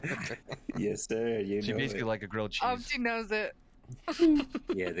 Yes, sir. You She know basically it. like a grilled cheese. Opti knows it.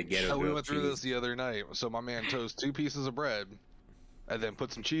 Yeah, the ghetto. So we grilled went through cheese. this the other night. So my man toasts 2 pieces of bread, and then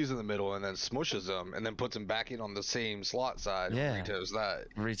puts some cheese in the middle, and then smushes them, and then puts them back in on the same slot side. Yeah. And retoast that.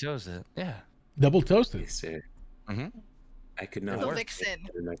 Retoast it. Yeah. Double toasted. Yes, sir. Mhm. I could not. So work Vixen.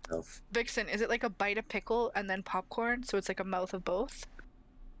 it myself. Vixen, is it like a bite of pickle and then popcorn? So it's like a mouth of both?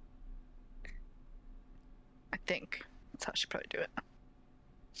 I think. That's how she probably do it.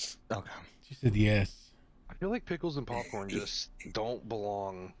 Okay. She said yes. I feel like pickles and popcorn just don't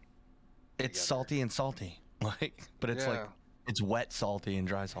belong. It's Together. salty and salty. Like, but it's like, Yeah. it's wet salty and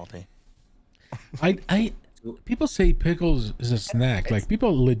dry salty. People say pickles is a snack. Like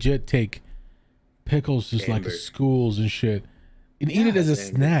people legit take pickles just like Amber. at schools and shit and eat it as a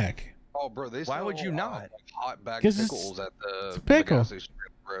Amber. snack. Oh, bro, they Why sell would you not? hot bag 'Cause it's- pickles at it's a the pickle. gas station down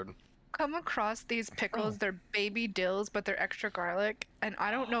the road. Come across these pickles. They're baby dills, but they're extra garlic. And I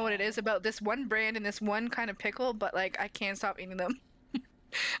don't know what it is about this one brand and this one kind of pickle, but like I can't stop eating them.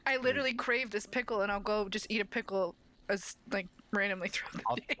 I literally crave this pickle, and I'll go just eat a pickle as like randomly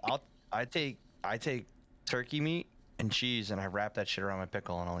throughout the day. I take turkey meat and cheese and I wrap that shit around my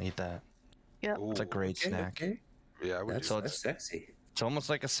pickle and I'll eat that. Yep. It's a great snack. Okay. Yeah, I would That's, do So that's sexy. It's almost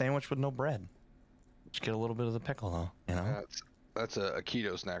like a sandwich with no bread. Just get a little bit of the pickle though, you know? That's a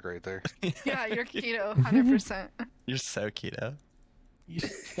keto snack right there. Yeah, you're keto, 100%. You're so keto. You're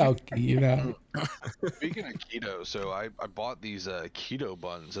so cute, know. Speaking of keto, so I bought these keto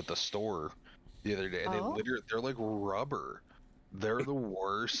buns at the store the other day. And Oh? they're like rubber. They're the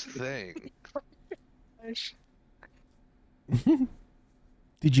worst thing.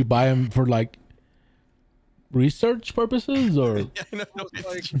 Did you buy them for like research purposes or?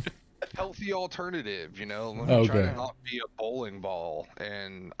 Like healthy alternative, you know. Let me try Okay. to not be a bowling ball,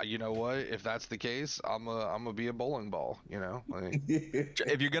 and you know what? If that's the case, I'm gonna be a bowling ball. You know, like,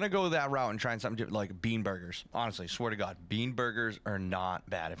 If you're gonna go that route and try something different, like bean burgers, honestly, swear to God, bean burgers are not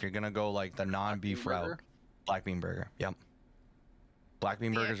bad. If you're gonna go like the non-beef bean route, burger? black bean burger. Yep. Black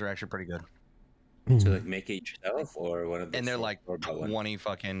bean burgers are actually pretty good, So like make it yourself or one of the and they're like store-bought ones? 20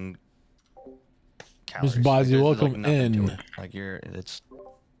 fucking calories. Mr. Bozzy, Like, there's, welcome nothing to in. it. Like it's,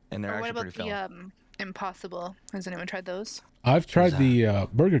 and they're Or what actually about pretty the filling. Impossible? Has anyone tried those? I've tried that? the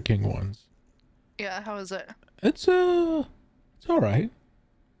Burger King ones. Yeah, how is it? It's all right.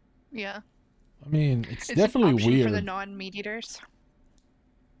 Yeah. I mean, it's Is definitely it an option weird. for the non-meat eaters?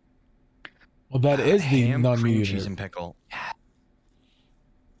 Well, that is the Ham, cream non-meat cheese eater. and pickle.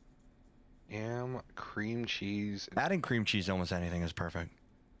 ham, cream cheese. Adding cream cheese to almost anything is perfect.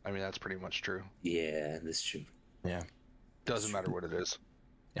 I mean, that's pretty much true. Yeah, that's true. Yeah, Doesn't matter what it is.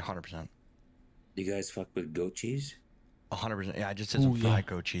 100%. You guys fuck with goat cheese? 100%. Yeah, I just did some Ooh, yeah. fried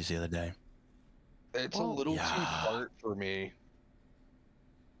goat cheese the other day. It's Oh, a little yeah. too tart for me.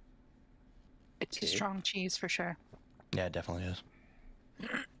 It's a Okay. strong cheese for sure. Yeah, it definitely is.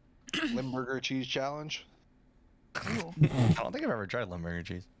 Limburger cheese challenge. Ooh. I don't think I've ever tried Limburger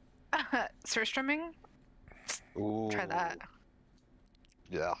cheese. Surströmming? Ooh. Try that.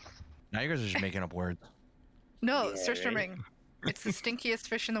 Yeah. Now you guys are just making up words. No, Yeah, surströmming. It's the stinkiest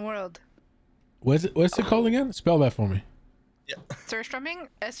fish in the world. What's it called again? Spell that for me. Surströmming?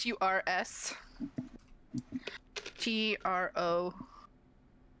 SURSTRO.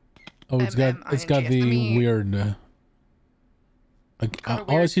 Oh, it's got MMING. the Let me- weird. Like, got a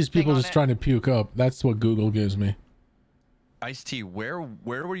all I weird see is thing people on just it. trying to puke up. That's what Google gives me. Ice-T, where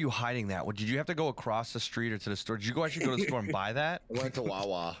were you hiding that? Did you have to go across the street or to the store? Did you actually go to the store and buy that? I went to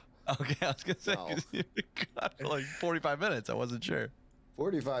Wawa. Okay, I was gonna say No. 'cause you got for like 45 minutes. I wasn't sure.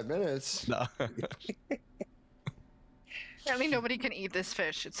 45 minutes. No. Apparently nobody can eat this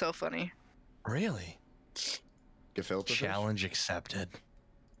fish. It's so funny. Really? Gefilte fish? Challenge accepted.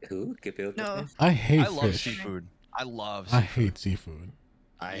 Who? Gefilte No. fish? I hate I love fish. seafood. I love I seafood. hate seafood.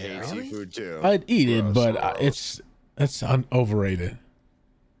 I hate Really? seafood too. I'd eat it, Gross, but gross. it's overrated.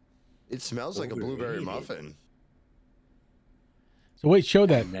 It smells like a blueberry Overrated. muffin. So wait, show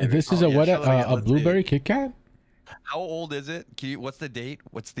that. never- This is Oh, a yeah, what? show that again. A Let's see. blueberry Kit Kat? How old is it? What's the date?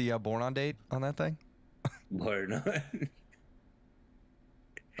 What's the born on date on that thing? Or not?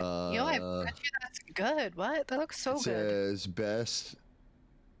 Yo, I bet you that's good. What? That looks so it good. says best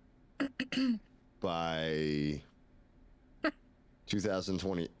by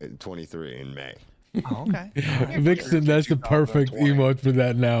 2023 in May. Oh, okay. Vixen, that's the perfect 2020. emote for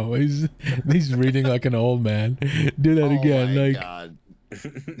that now. He's reading like an old man. Do that again. Oh my Like God.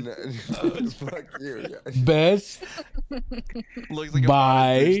 No, fuck you. best Looks like a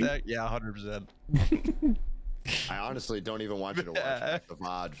Bye. modern fish stack. Yeah, 100%. I honestly don't even want you to watch the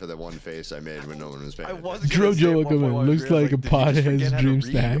VOD for the one face I made when no one was paying I attention. was gonna say Drojo at one Welcome point in. while I Looks was like a did you pot just has forget how to dream read,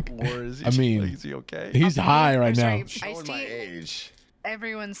 stack. Or is he, I mean, is he okay? He's high right now. Sorry, Showing my Ice-T, age.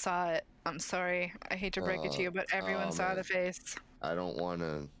 everyone saw it. I'm sorry. I hate to break it to you, but everyone oh, saw man. the face. I don't want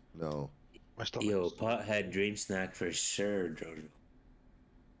to know. My stomach Yo, is- pot had dream snack for sure, Jojo.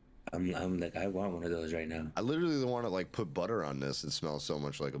 I'm like, I want one of those right now. I literally want to like put butter on this. It smells so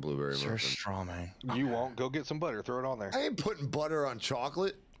much like a blueberry Sir muffin. Strawman. You won't go get some butter. Throw it on there. I ain't putting butter on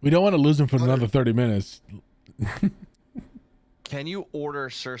chocolate. We don't want to lose him for another 30 minutes. Can you order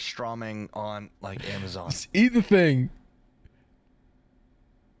Sir Strawman on like Amazon? Just eat the thing.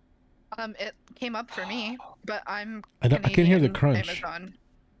 It came up for me, but I'm I can hear the Canadian crunch. Amazon.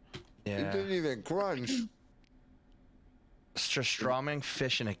 It Yeah. didn't even crunch. Sir Strawman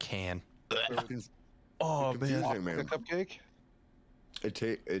fish in a can. It's Oh confusing, man. The man. cupcake.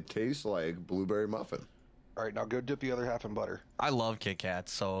 It tastes like blueberry muffin. All right, now go dip the other half in butter. I love Kit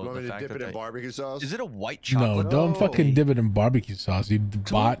Kats, so You want the me to fact dip that it in they... barbecue sauce? Is it a white No, chocolate? don't No. fucking dip it in barbecue sauce, you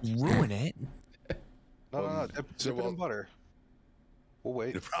bot. Don't ruin it. No. Dip so it well- in butter. We'll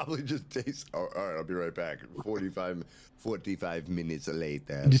wait. It probably just tastes. Oh, all right, I'll be right back. 45 minutes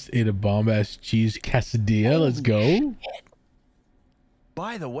later. Just ate a bomb ass cheese quesadilla. Let's go.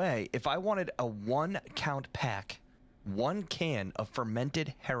 By the way, if I wanted a 1 count pack, 1 can of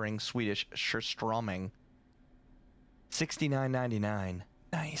fermented herring Swedish Surströmming, $69.99.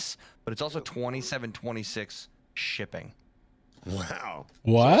 Nice, but it's also $27.26 shipping. Wow.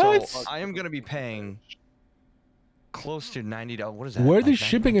 What? So I am gonna be paying close to $90. What is that? Where are they like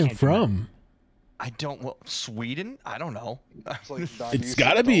shipping I it can't do math. from? I don't. Well, Sweden? I don't know. It's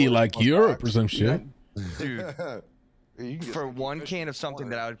gotta be like Europe or some shit. Dude. For one can of something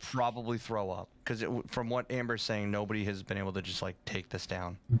that I would probably throw up, because from what Amber's saying, nobody has been able to just like take this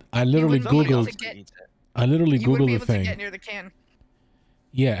down. I literally googled. I literally googled the thing. To get near the can.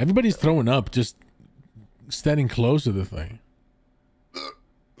 Yeah, everybody's throwing up just standing close to the thing.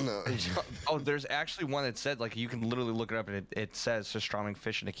 No. Oh, there's actually one that said like you can literally look it up and it says Surströmming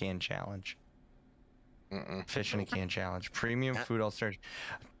fish in a can challenge. Fish in a can challenge. Premium food alternative.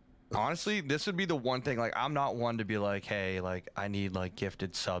 Honestly, this would be the one thing. Like, I'm not one to be like, hey, like I need like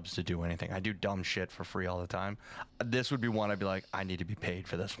gifted subs to do anything. I do dumb shit for free all the time. This would be one I'd be like, I need to be paid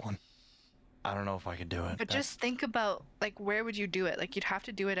for this one. I don't know if I could do it. But just think about like where would you do it? Like you'd have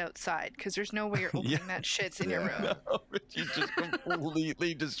to do it outside because there's no way you're opening that shit's in your room. No, you just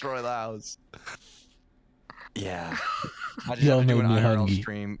completely destroy the house. Yeah. I just have to do an IRL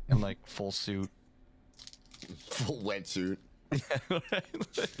stream in like full suit. Full wetsuit.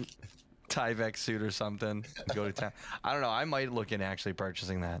 Tyvek suit or something. Go to town. I don't know. I might look into actually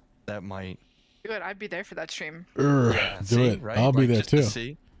purchasing that. That might. Good. I'd be there for that stream. Yeah, do it. Right? I'll be there too.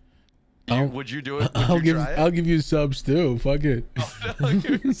 To would you do it? Would I'll give you subs too. Fuck it.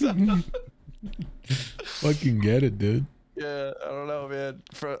 Fucking get it, dude. Yeah, I don't know, man.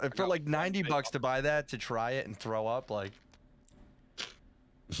 For like $90 to buy that, to try it and throw up, like.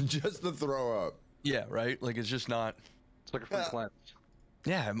 Just to throw up. Yeah, right. Like it's just not. It's like a free cleanse.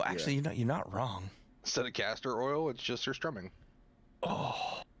 Yeah, actually, you're not wrong. Instead of castor oil, it's just Surströmming.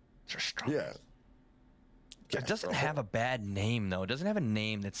 Oh, Surströmming. Yeah. It doesn't have a bad name though. It doesn't have a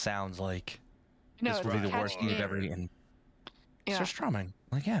name that sounds like this would be the worst thing you've ever eaten. Yeah. Surströmming.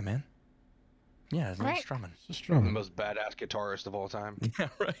 Like, yeah, man. Yeah, it's right. Surströmming. The most badass guitarist of all time. Yeah,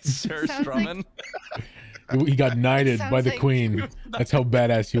 right. Surströmming. He got knighted by the queen. That's how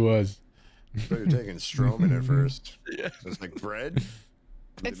badass he was. So you're taking Stroman at first. Yeah. It's like bread.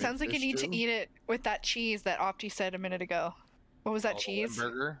 It sounds like you need to eat it with that cheese that Opti said a minute ago. What was that cheese?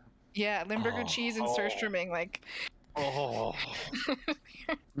 Limburger? Yeah, Limburger cheese and Surströmming, like. Oh.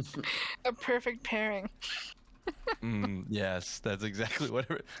 A perfect pairing. Yes, that's exactly what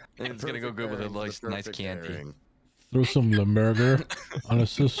it's gonna go good with a nice candy. Throw some Limburger on a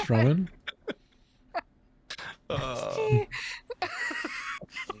Surströmming.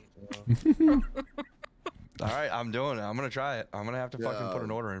 All right, I'm doing it. I'm gonna try it. I'm gonna have to fucking put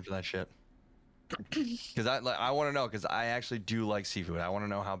an order in for that shit. Because I want to know, because I actually do like seafood. I want to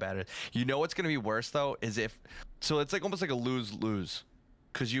know how bad it is. You know what's gonna be worse though is if, so it's like almost like a lose-lose,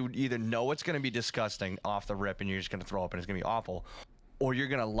 because you either know it's gonna be disgusting off the rip and you're just gonna throw up and it's gonna be awful, or you're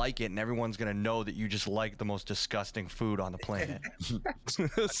gonna like it and everyone's gonna know that you just like the most disgusting food on the planet.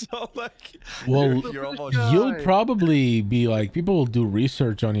 So like, well, you're almost you'll probably be like, people will do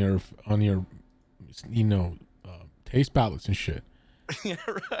research on your you know, taste palettes and shit. Yeah,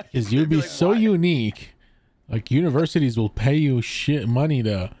 right. Because you'll be like, so unique. Like universities will pay you shit money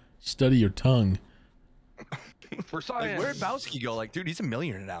to study your tongue. For science. Like, where'd Bowski go? Like, dude, he's a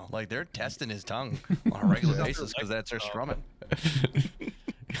millionaire now. Like, they're testing his tongue on a regular basis because that's their strumming.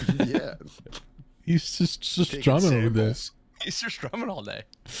 Yeah. He's just strumming over this. He's just strumming all day.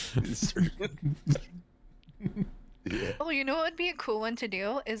 Yeah. Oh, you know what would be a cool one to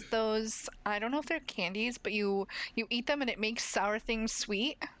do is those, I don't know if they're candies, but you eat them and it makes sour things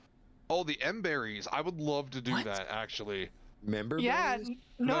sweet. Oh, the M-berries. I would love to do that, actually. Member Yeah, berries?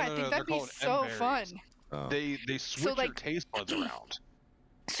 no, I think that'd be so fun. Oh. They switch your taste buds around.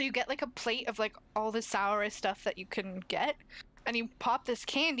 So you get like a plate of like all the sour stuff that you can get, and you pop this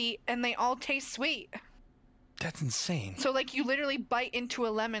candy and they all taste sweet. That's insane. So like you literally bite into a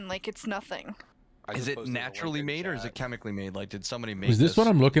lemon like it's nothing. Is it naturally made or is it chemically made? Like, did somebody make this? Is this what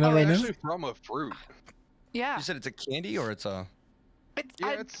I'm looking at right now? It's actually from a fruit. Yeah. You said it's a candy or it's a...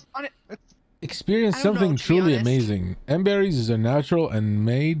 Experience something truly amazing. M-berries is all natural and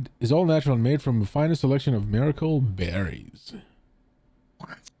made from the finest selection of miracle berries.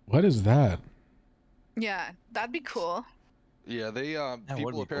 What is that? Yeah, that'd be cool. Yeah, they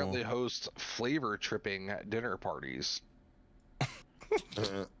people apparently host flavor tripping at dinner parties.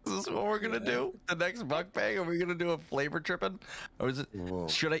 Is this what we're gonna do? The next mukbang? Are we gonna do a flavor tripping? Or is it? Whoa,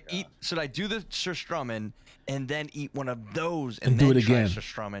 should I eat? Should I do the Surströmming and then eat one of those and do then it again? Try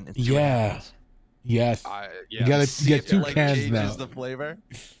Surströmming and Yes. Yeah. You gotta get two cans now. The flavor.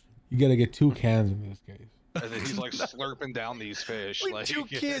 You gotta get 2 cans in this case. And then he's like slurping down these fish. Like 2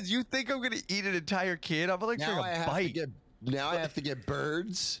 kids? You think I'm gonna eat an entire kid? I'm like trying to bite. Now I have to get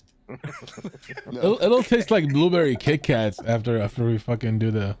birds. No. It'll taste like blueberry Kit Kats after we fucking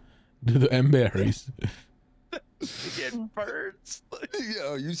do the M-berries. Get birds.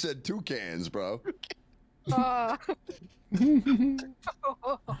 Yo, you said toucans, bro.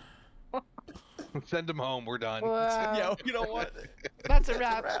 Send them home. We're done. Wow. Yeah, you know what? That's a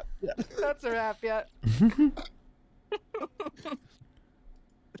wrap. That's a wrap, yeah.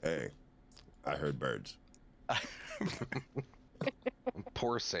 Hey, I heard birds.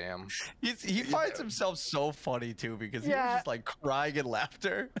 Poor Sam. He finds himself so funny too because he was Yeah. just like crying in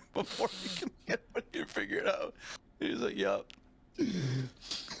laughter before he can get what he figured out. He's like, "Yep."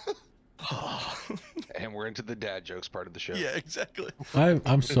 And we're into the dad jokes part of the show. Yeah, exactly.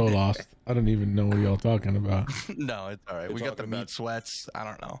 I'm so lost. I don't even know what y'all talking about. No, it's all right. We're We got the talking meat about- sweats. I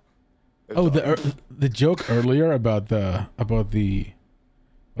don't know. Oh, the joke earlier about the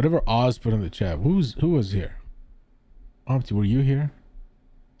whatever Oz put in the chat. Who was here? Opti, were you here?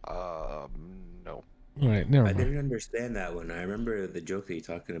 No. All right, never I mind. didn't understand that one. I remember the joke that you're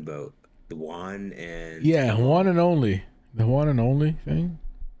talking about, the Juan and Yeah, one and only. The one and only thing.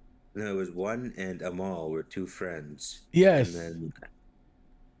 No, it was Juan and Amal were two friends. Yes. And then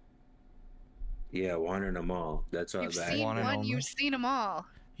yeah, Juan and Amal. That's all You've that. seen One and one, only. you've seen them all.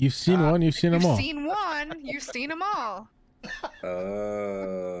 You've seen one. You've seen them all. You've seen one, you've seen them all.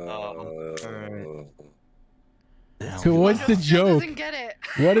 Oh. So what's the Mojo still joke? doesn't get it.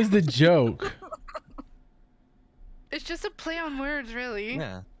 What is the joke? It's just a play on words, really.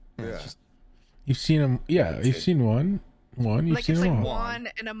 Yeah. Yeah. You've seen them. Yeah, you've seen one. One. You've Like seen it's them like all. one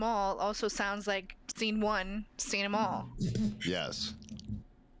and a mall also sounds like seen one, seen them all. Yes.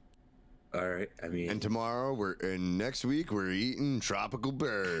 All right. I mean, And tomorrow next week we're eating tropical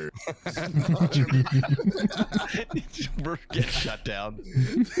birds. We're getting shut down.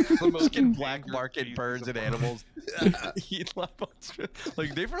 Just getting black market birds and animals.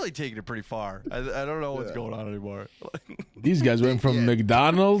 Like they've really taken it pretty far. I don't know what's going on anymore. These guys went from Yeah.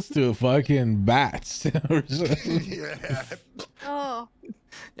 McDonald's to fucking bats. Yeah. Oh,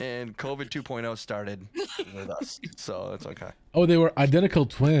 And COVID 2.0 started with us, so that's okay. Oh, they were identical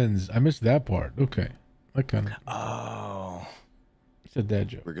twins. I missed that part. Okay, that kind of. Oh, It's a dad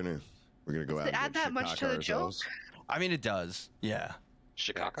joke. We're gonna go Does out. it and add get that much to Chicago the joke? ourselves. I mean it does. Yeah.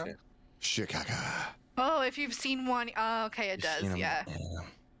 Chicago. Chicago. oh, if you've seen one, oh, okay, it You've does, seen 'em. yeah.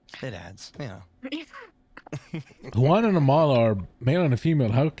 It adds. Yeah. One and a mall are male and a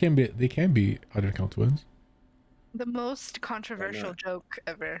female. How can they can be identical twins? The most controversial joke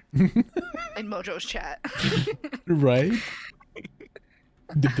ever in Mojo's chat. Right?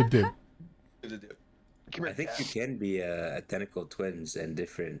 Dip, dip, dip. I think you can be identical twins and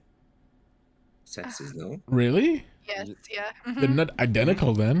different sexes. No. Really? Yes, yeah. They're mhm. not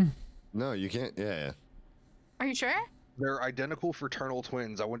identical then. No, you can't. Yeah. Are you sure? They're identical fraternal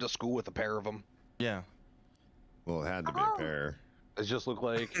twins. I went to school with a pair of them. Yeah. Well, it had to be Oh. a pair. It just looked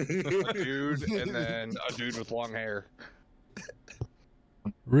like a dude and then a dude with long hair.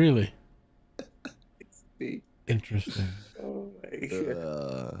 Really? Interesting. Oh my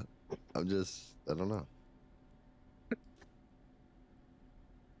god. I don't know.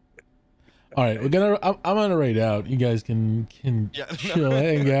 All right, I'm gonna rate out. You guys can Yeah. chill,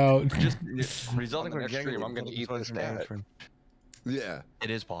 hang out. Just resulting On the from next stream, I'm gonna eat this cat. Yeah. It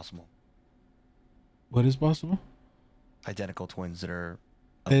is possible. What is possible? Identical twins that are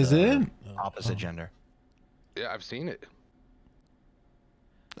of Is the it? opposite Oh. gender? Yeah, I've seen it.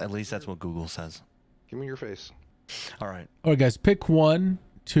 At least that's what Google says. Give me your face. All right. All right, guys, pick 1,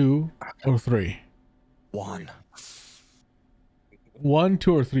 2, or 3. 1. 1,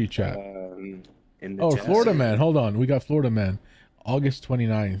 2, or 3, chat. In the Oh, chat. Florida Man. Hold on, we got Florida Man. August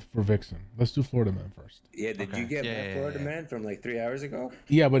 29th for Vixen. Let's do Florida Man first. Yeah, did Okay. you get Yeah, my yeah, Florida yeah. man from like 3 hours ago?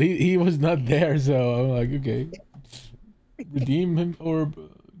 Yeah, but he was not there, so I'm like, okay, redeem him or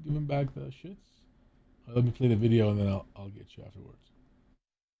give him back the shits. Let me play the video and then I'll get you afterwards.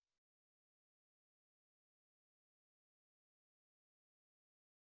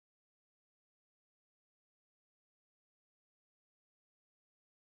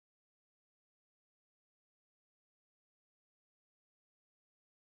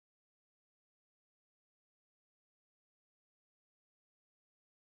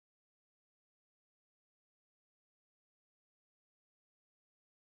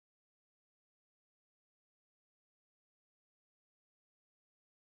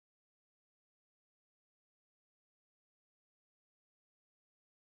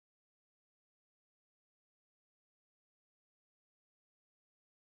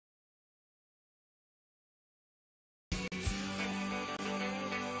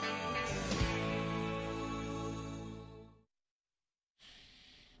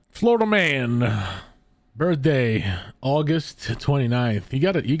 Florida Man, birthday August 29th.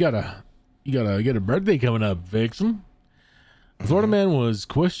 You gotta You got a birthday coming up, Vixen. A Florida man was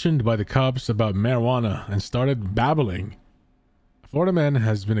questioned by the cops about marijuana and started babbling. A Florida man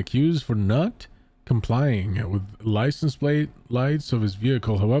has been accused for not complying with license plate lights of his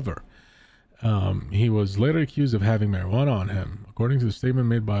vehicle. However, he was later accused of having marijuana on him. According to the statement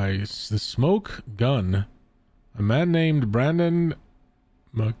made by the Smoke Gun, a man named Brandon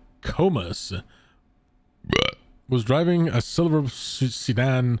McComas was driving a silver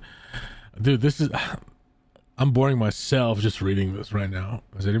sedan. Dude, this is... I'm boring myself just reading this right now.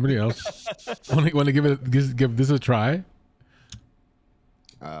 Does anybody else want to give this a try?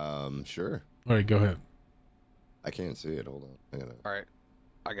 Sure. All right, go ahead. I can't see it. Hold on. All right,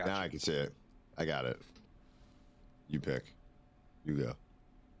 I got now you. I can see it. I got it. You pick. You go.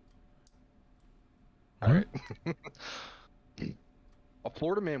 All right. A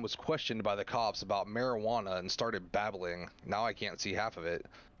Florida man was questioned by the cops about marijuana and started babbling. Now I can't see half of it.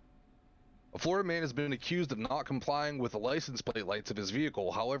 A Florida man has been accused of not complying with the license plate lights of his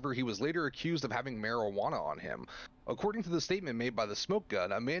vehicle. However, he was later accused of having marijuana on him. According to the statement made by the Smoke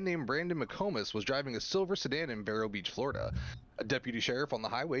Gun, a man named Brandon McComas was driving a silver sedan in Vero Beach, Florida. A deputy sheriff on the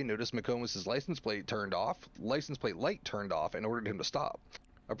highway noticed McComas' license plate light turned off, and ordered him to stop.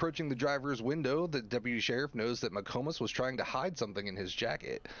 Approaching the driver's window, the deputy sheriff noticed that McComas was trying to hide something in his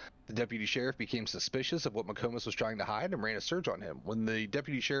jacket. The deputy sheriff became suspicious of what McComas was trying to hide and ran a search on him. When the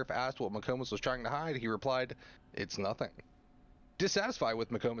deputy sheriff asked what McComas was trying to hide, he replied, "It's nothing." Dissatisfied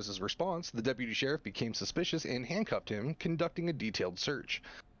with McComas' response, the deputy sheriff became suspicious and handcuffed him, conducting a detailed search.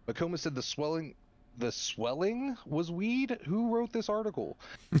 McComas said the swelling was weed. Who wrote this article?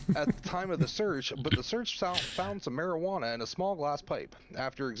 At the time of the search, but the search found some marijuana in a small glass pipe.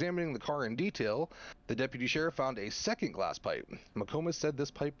 After examining the car in detail, the deputy sheriff found a second glass pipe. McComas said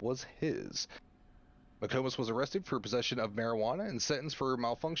this pipe was his. McComas was arrested for possession of marijuana and sentenced for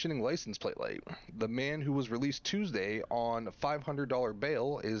malfunctioning license plate light. The man, who was released Tuesday on $500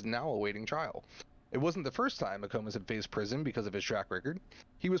 bail, is now awaiting trial. It wasn't the first time McComas had faced prison because of his track record.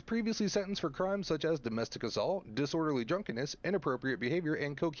 He was previously sentenced for crimes such as domestic assault, disorderly drunkenness, inappropriate behavior,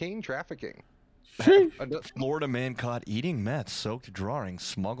 and cocaine trafficking. Florida man caught eating meth soaked drawing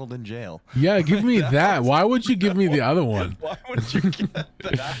smuggled in jail. Yeah, give me that. Why would you give me the other one? Why would you get that?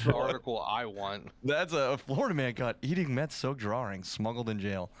 That's the article I want. That's a Florida man caught eating meth soaked drawing smuggled in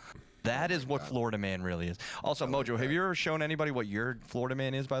jail. That is what Florida man really is. Also, Mojo, have you ever shown anybody what your Florida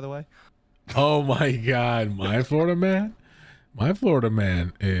man is, by the way? Oh my God, my Florida man? My Florida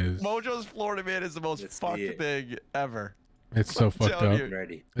man is... Mojo's Florida man is the most fucked thing ever. It's so fucked up.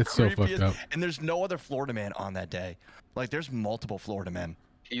 Ready. It's so fucked up. And there's no other Florida man on that day. Like, there's multiple Florida men.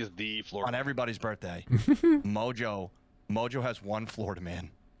 He's the Florida on everybody's birthday. Mojo has one Florida man.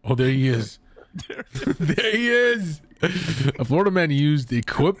 Oh, there he is. There he is. A Florida man used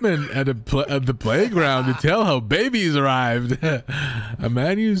equipment at the playground to tell how babies arrived. A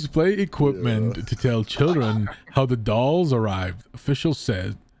man used play equipment to tell children how the dolls arrived. Officials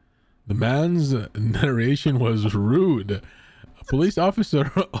said the man's narration was rude. A police officer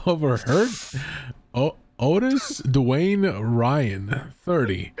overheard Otis Dwayne Ryan,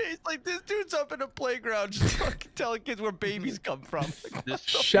 30. It's like, this dude's up in a playground just fucking telling kids where babies come from.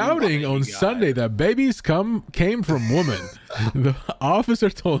 Shouting on Sunday that babies came from women. The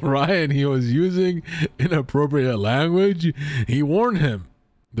officer told Ryan he was using inappropriate language. He warned him.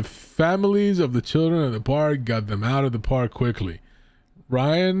 The families of the children at the park got them out of the park quickly.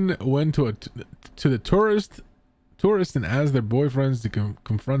 Ryan went to the tourists and asked their boyfriends to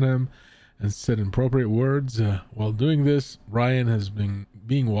confront him and said inappropriate words. While doing this, Ryan has been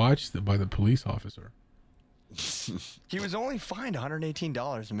being watched by the police officer. He was only fined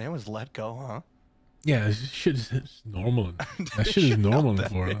 $118. The man was let go, huh? Yeah, this shit is normal. That shit is normal in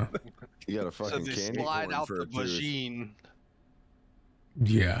Florida. You got a fucking candy slide out the machine.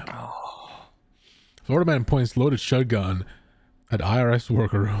 Yeah. Florida man points loaded shotgun at IRS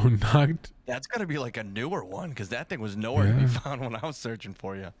worker who knocked. That's gotta be like a newer one, because that thing was nowhere to be found when I was searching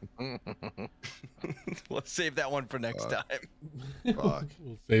for you. Let's save that one for next time. Fuck.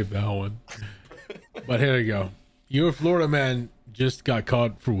 We'll save that one. But here we go. Your Florida man just got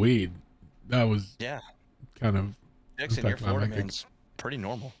caught for weed. That was kind of. Dixon, your Florida man's pretty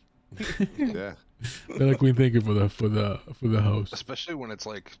normal. Yeah. They're like we thinking for the host. Especially when it's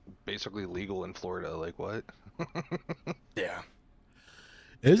like basically legal in Florida. Like what? Yeah.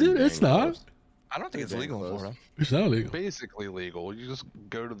 Is it? It's not. I don't think it's legal in Florida. It's not legal. Basically legal. You just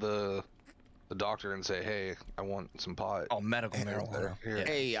go to the doctor and say, "Hey, I want some pot." Oh, medical marijuana.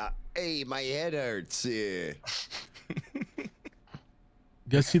 Yeah. Hey, my head hurts. You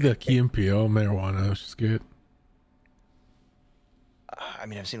guys see the Key and Peele marijuana? Which is good. I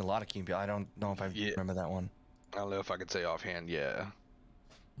mean, I've seen a lot of key and peele. I don't know if I remember that one. I don't know if I could say offhand. Yeah.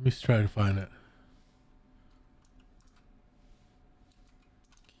 Let me try to find it.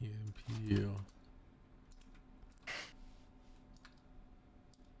 Key and Peele.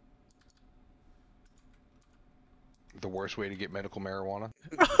 The worst way to get medical marijuana.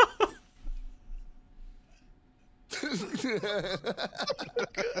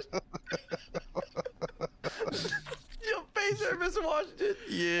 Your face service watched it.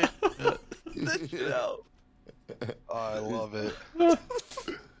 Yeah. That shit out. Oh, I love it.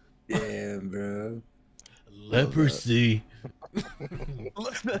 Damn, bro. Leprosy.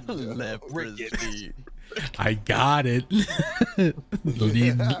 Leprosy. I got it.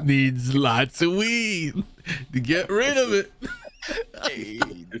 needs lots of weed to get rid of it. Hey,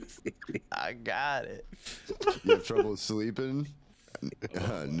 I got it. You have trouble sleeping?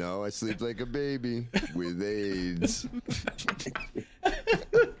 No, I sleep like a baby with AIDS.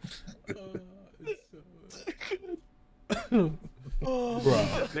 Bro.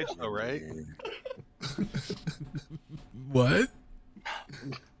 Bitch, though, right? What?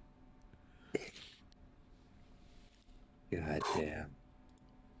 God damn.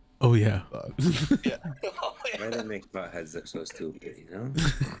 Oh yeah. Why do they make potheads look so stupid, you know?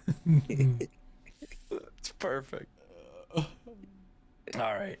 It's perfect. All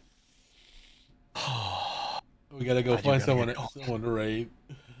right. We gotta go I do find gotta someone get going. someone to raid.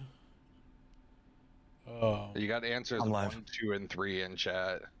 Oh, You got answers I'm 1, live. 2, and 3 in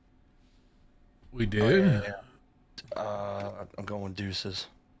chat. we did. I'm going deuces.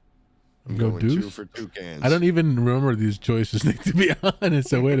 I'm going Going 2 deuce. for 2 cans. I don't even remember these choices, Nick, to be honest.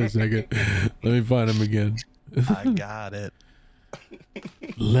 So wait a second. Let me find them again. I got it.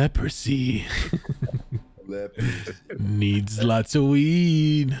 Leprosy. Leprosy. Needs lots of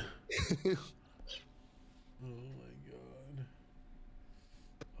weed. Oh my god.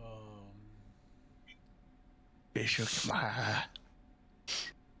 Bishop.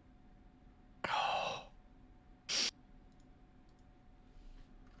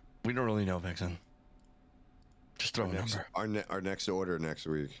 We don't really know, Vixen. Just throw a number. Our next order next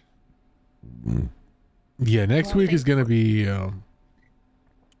week. Yeah, next week is gonna be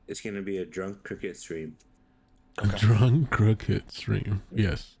It's gonna be a drunk cricket stream. a drunk crooked stream.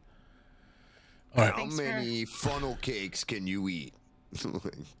 Yes. All right. How many funnel cakes can you eat? I don't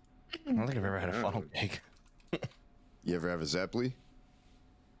think I've ever had a funnel cake. You ever have a Zeppeli?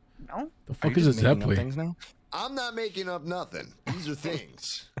 No. The fuck is a Zeppeli? Things now? I'm not making up nothing. These are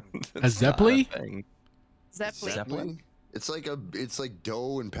things. A Zeppeli? Zeppeli. Zeppeli? It's like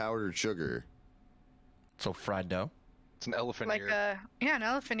dough and powdered sugar. So fried dough? It's an elephant Like ear. an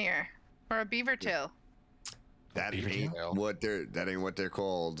elephant ear or a beaver tail. That Beaver ain't tail. that ain't what they're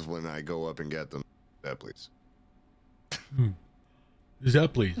called when I go up and get them. Zeppelis.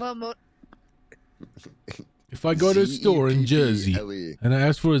 Zeppeli. Well, If I go to a store in Jersey Zeppeli. and I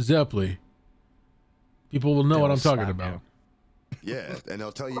ask for a Zeppeli, people will know They what will I'm talking slap about. Yeah, and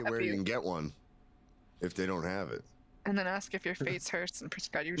they'll tell you where you can get one if they don't have it. and then ask if your face hurts and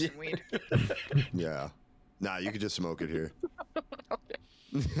prescribe you some weed. Yeah. Nah, you could just smoke it here.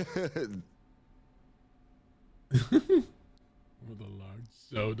 With a large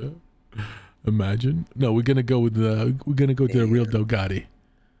soda. Imagine. No, we're gonna go with the to the real Dogati.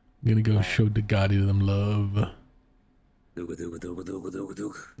 We're gonna go show Dogati them love.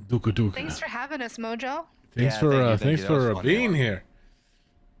 Duka duka. Thanks for having us, Mojo. Thanks Yeah, for thank you. thanks That was for fun. being here.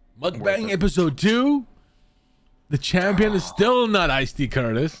 Mukbang episode 2. The champion is still not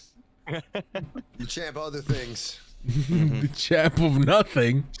IcedTCurtis. You champ other things. The champ of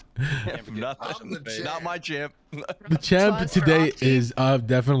nothing. Nothing. I'm the champ. Not my champ. The champ Plus for today Opti. is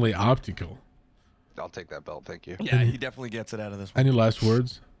definitely Optykal. I'll take that belt, thank you. Yeah, he definitely gets it out of this one. Any last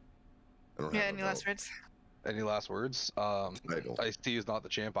words? I don't Yeah, have a any last belt. words? Any last words? I don't. Ice-T is not the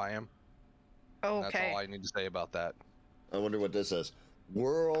champ I am. And That's Okay. all I need to say about that. I wonder what this says.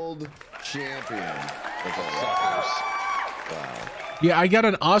 World champion. That's all. Suckers. Wow. Yeah, I got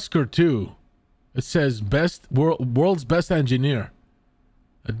an Oscar too. It says world's best engineer.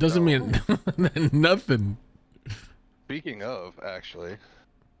 It doesn't mean nothing. Speaking of, actually,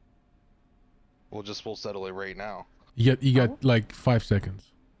 we'll settle it right now. You got like 5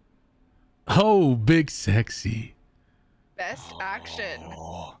 seconds. Oh, big sexy. Best action.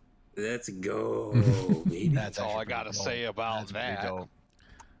 Oh, Let's go, baby. That's all I gotta say about that.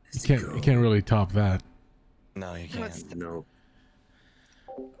 You can't really top that. No, you What's- can't. No.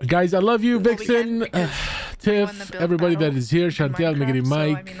 Guys, I love you, Well, we Vixen, can because we won the Tiff, build everybody battle that is here, in Chantel, Minecraft, Miggity so,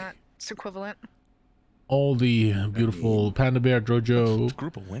 I Mike, mean, that's equivalent. all the beautiful Panda Bear, Jojo,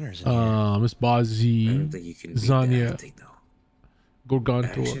 Group of winners in here. Miss I don't Bozzy, think you can beat Zanya. that. I think no.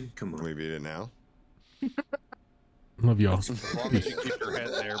 Gorgonzola. Action, come Can we on. beat it now? Love y'all. As long as you keep your head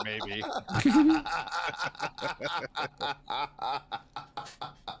there, maybe.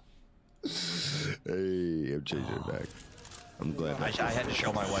 Hey, I'm changing it back. I'm glad. I had to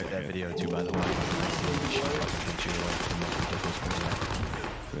show my wife that video too, by the way.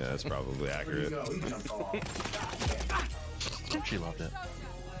 Yeah, that's probably accurate. She loved it.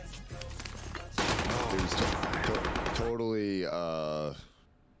 It was totally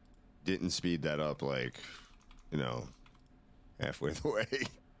didn't speed that up like, you know, halfway the way.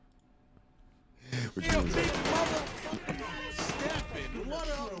 Which means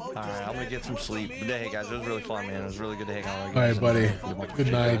Alright, I'm gonna get some sleep. But hey guys, it was really fun, man. It was really good to hang out with you All guys. right, buddy.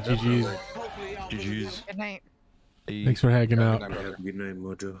 Good night. GG's. GG's. Good night. Hey. Thanks for hanging out. Good night,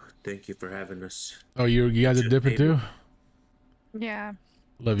 Mojo. Thank you for having us. Oh, you guys are dipping too? Yeah.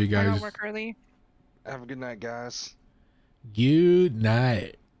 Love you I guys. gotta work early. Have a good night, guys. Good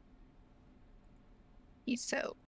night. Peace out.